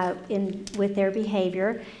with their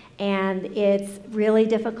behavior, and it's really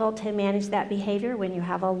difficult to manage that behavior when you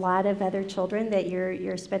have a lot of other children that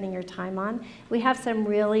you're spending your time on. We have some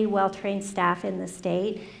really well-trained staff in the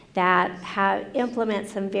state that implement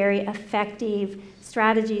some very effective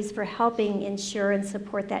strategies for helping ensure and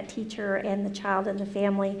support that teacher and the child and the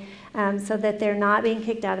family so that they're not being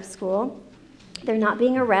kicked out of school, they're not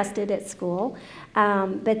being arrested at school,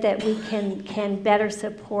 but that we can better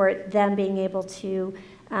support them being able to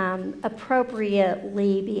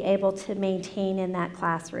appropriately be able to maintain in that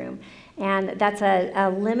classroom. And that's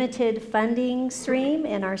a limited funding stream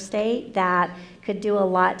in our state that could do a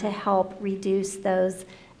lot to help reduce those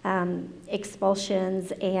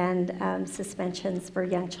expulsions and suspensions for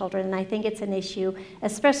young children. And I think it's an issue,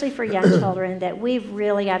 especially for young children, that we've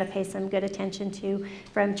really got to pay some good attention to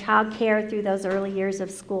from child care through those early years of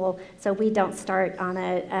school, so we don't start on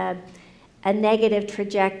a negative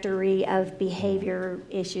trajectory of behavior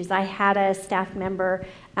issues. I had a staff member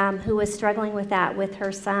who was struggling with that with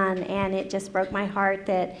her son, and it just broke my heart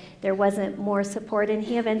that there wasn't more support, and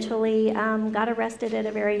he eventually got arrested at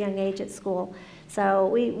a very young age at school. So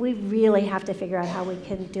we really have to figure out how we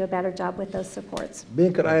can do a better job with those supports.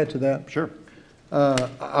 Ben, could I add to that? Sure.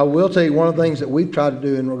 I will tell you one of the things that we've tried to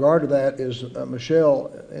do in regard to that is,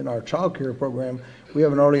 Michelle, in our child care program, we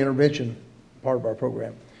have an early intervention part of our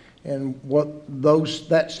program. And what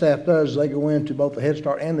that staff does, they go into both the Head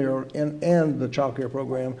Start and the child care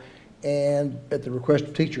program, and at the request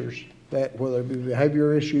of teachers, that whether it be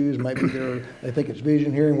behavior issues, maybe they think it's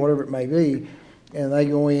vision, hearing, whatever it may be, and they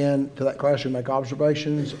go in to that classroom, make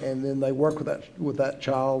observations, and then they work with that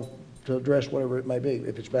child to address whatever it may be.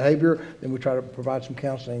 If it's behavior, then we try to provide some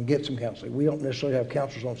counseling and get some counseling. We don't necessarily have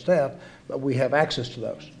counselors on staff, but we have access to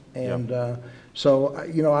those. And so,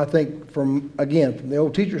 I think from the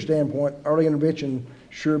old teacher standpoint, early intervention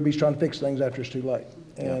sure beats trying to fix things after it's too late.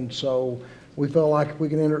 And so we feel like if we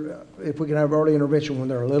can have early intervention when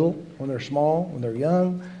they're little, when they're small, when they're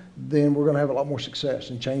young, then we're going to have a lot more success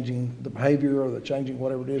in changing the behavior or changing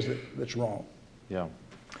whatever it is that's wrong. Yeah.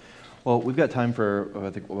 Well, we've got time for,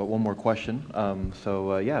 I think, one more question.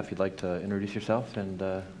 If you'd like to introduce yourself and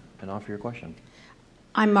offer your question.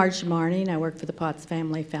 I'm Marge Marnie, and I work for the Potts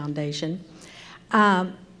Family Foundation.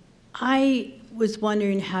 I was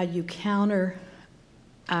wondering how you counter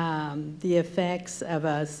the effects of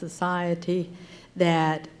a society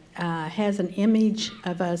that has an image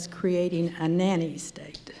of us creating a nanny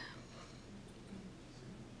state.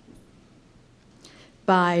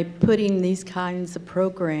 By putting these kinds of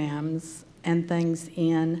programs and things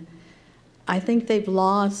in, I think they've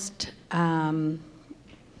lost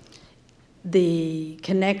the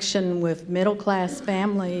connection with middle-class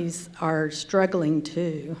families are struggling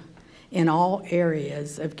too in all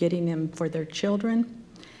areas of getting them for their children,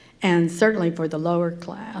 and certainly for the lower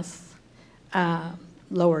class,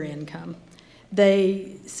 lower income.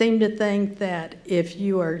 They seem to think that if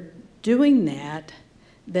you are doing that,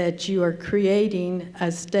 that you are creating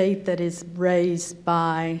a state that is raised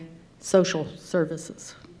by social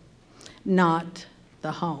services, not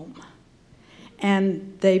the home.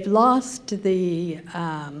 And they've lost the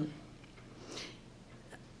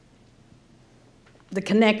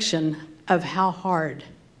connection of how hard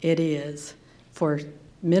it is for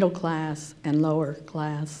middle class and lower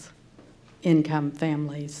class income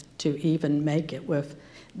families to even make it with.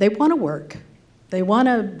 They want to work. They want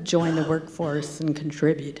to join the workforce and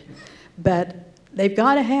contribute. But they've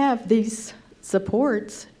got to have these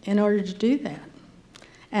supports in order to do that.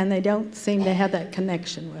 And they don't seem to have that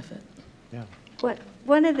connection with it. Yeah.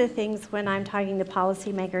 One of the things when I'm talking to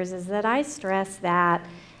policymakers is that I stress that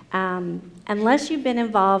unless you've been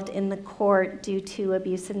involved in the court due to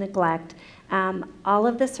abuse and neglect, all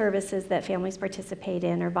of the services that families participate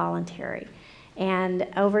in are voluntary. And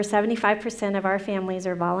over 75% of our families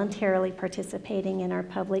are voluntarily participating in our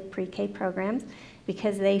public pre-K programs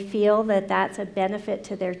because they feel that that's a benefit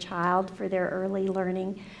to their child for their early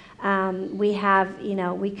learning.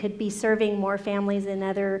 We could be serving more families in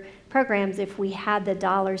other programs if we had the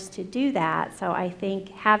dollars to do that. So I think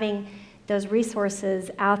having those resources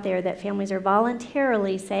out there that families are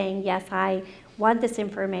voluntarily saying, yes, I want this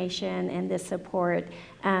information and this support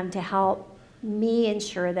to help me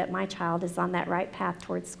ensure that my child is on that right path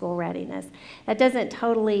towards school readiness. That doesn't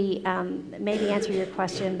totally maybe answer your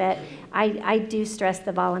question, but I do stress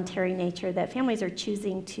the voluntary nature that families are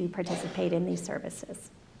choosing to participate in these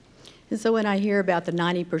services. And so when I hear about the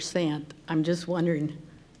 90%, I'm just wondering,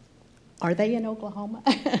 are they in Oklahoma?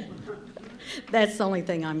 That's the only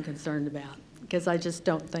thing I'm concerned about, because I just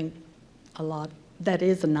don't think that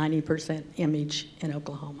is a 90% image in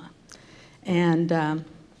Oklahoma. And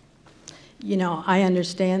I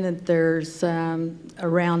understand that there's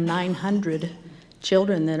around 900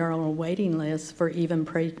 children that are on a waiting list for even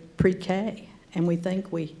pre-K, and we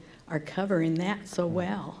think we are covering that so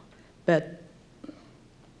well, but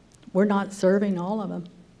we're not serving all of them.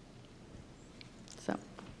 So,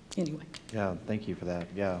 anyway. Yeah, thank you for that.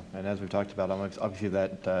 Yeah, and as we've talked about, obviously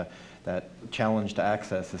that that challenge to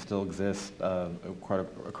access still exists quite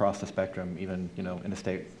across the spectrum, even in a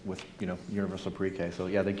state with universal pre-K. So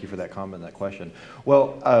yeah, thank you for that comment, that question.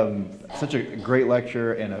 Well, such a great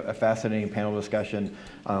lecture and a fascinating panel discussion.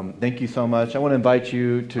 Thank you so much. I want to invite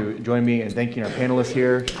you to join me in thanking our panelists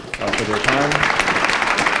here for their time.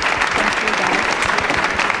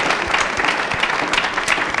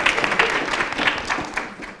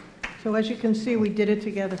 So as you can see, we did it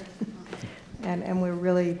together, and we're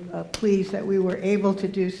really pleased that we were able to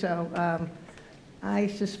do so. I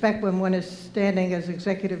suspect when one is standing as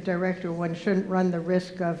executive director, one shouldn't run the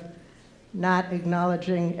risk of not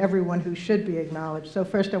acknowledging everyone who should be acknowledged. So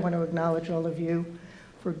first I want to acknowledge all of you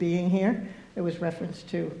for being here. There was reference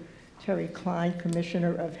to Terry Klein,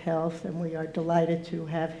 Commissioner of Health, and we are delighted to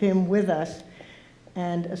have him with us.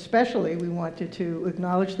 And especially we wanted to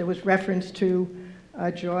acknowledge there was reference to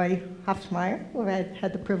Joy Hofsmeyer, who I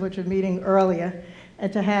had the privilege of meeting earlier,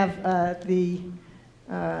 and to have the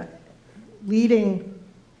leading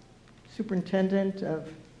superintendent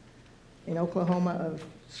in Oklahoma of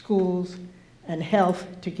schools and health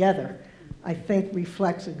together, I think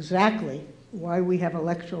reflects exactly why we have a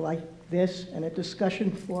lecture like this and a discussion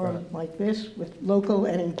forum like this with local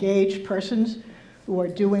and engaged persons who are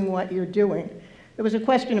doing what you're doing. There was a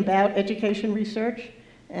question about education research,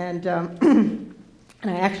 and and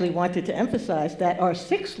I actually wanted to emphasize that our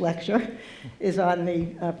 6th lecture is on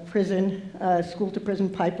the school-to-prison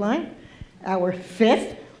pipeline. Our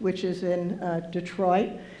 5th, which is in Detroit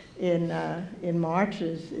in March,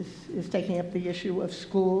 is taking up the issue of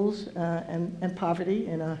schools and poverty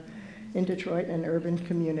in Detroit, an urban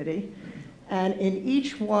community. And in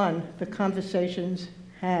each one, the conversations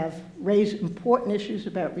have raised important issues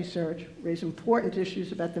about research, raised important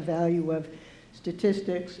issues about the value of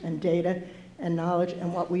statistics and data and knowledge,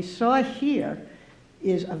 and what we saw here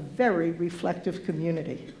is a very reflective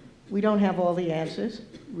community. We don't have all the answers.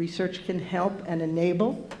 Research can help and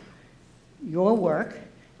enable your work,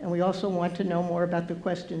 and we also want to know more about the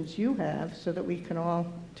questions you have so that we can all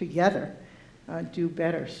together do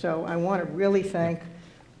better. So I want to really thank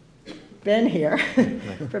Ben here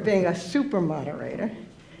for being a super moderator.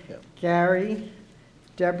 Gary,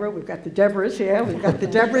 Deborah, we've got the Deborahs here, we've got the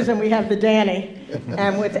Deborahs and we have the Danny,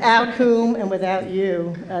 and without whom and without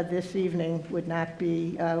you, this evening would not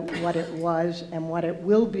be what it was and what it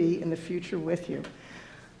will be in the future with you.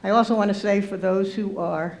 I also want to say for those who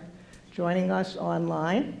are joining us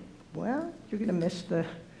online, well, you're going to miss the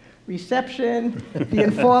reception, the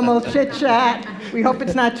informal chit-chat. We hope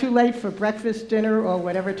it's not too late for breakfast, dinner, or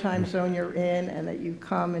whatever time zone you're in, and that you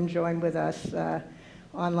come and join with us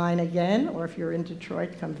online again, or if you're in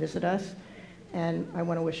Detroit, come visit us. And I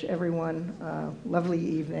want to wish everyone a lovely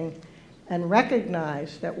evening and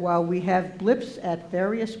recognize that while we have blips at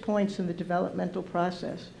various points in the developmental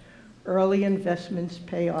process, early investments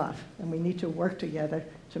pay off, and we need to work together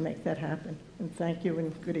to make that happen. And thank you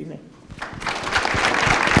and good evening.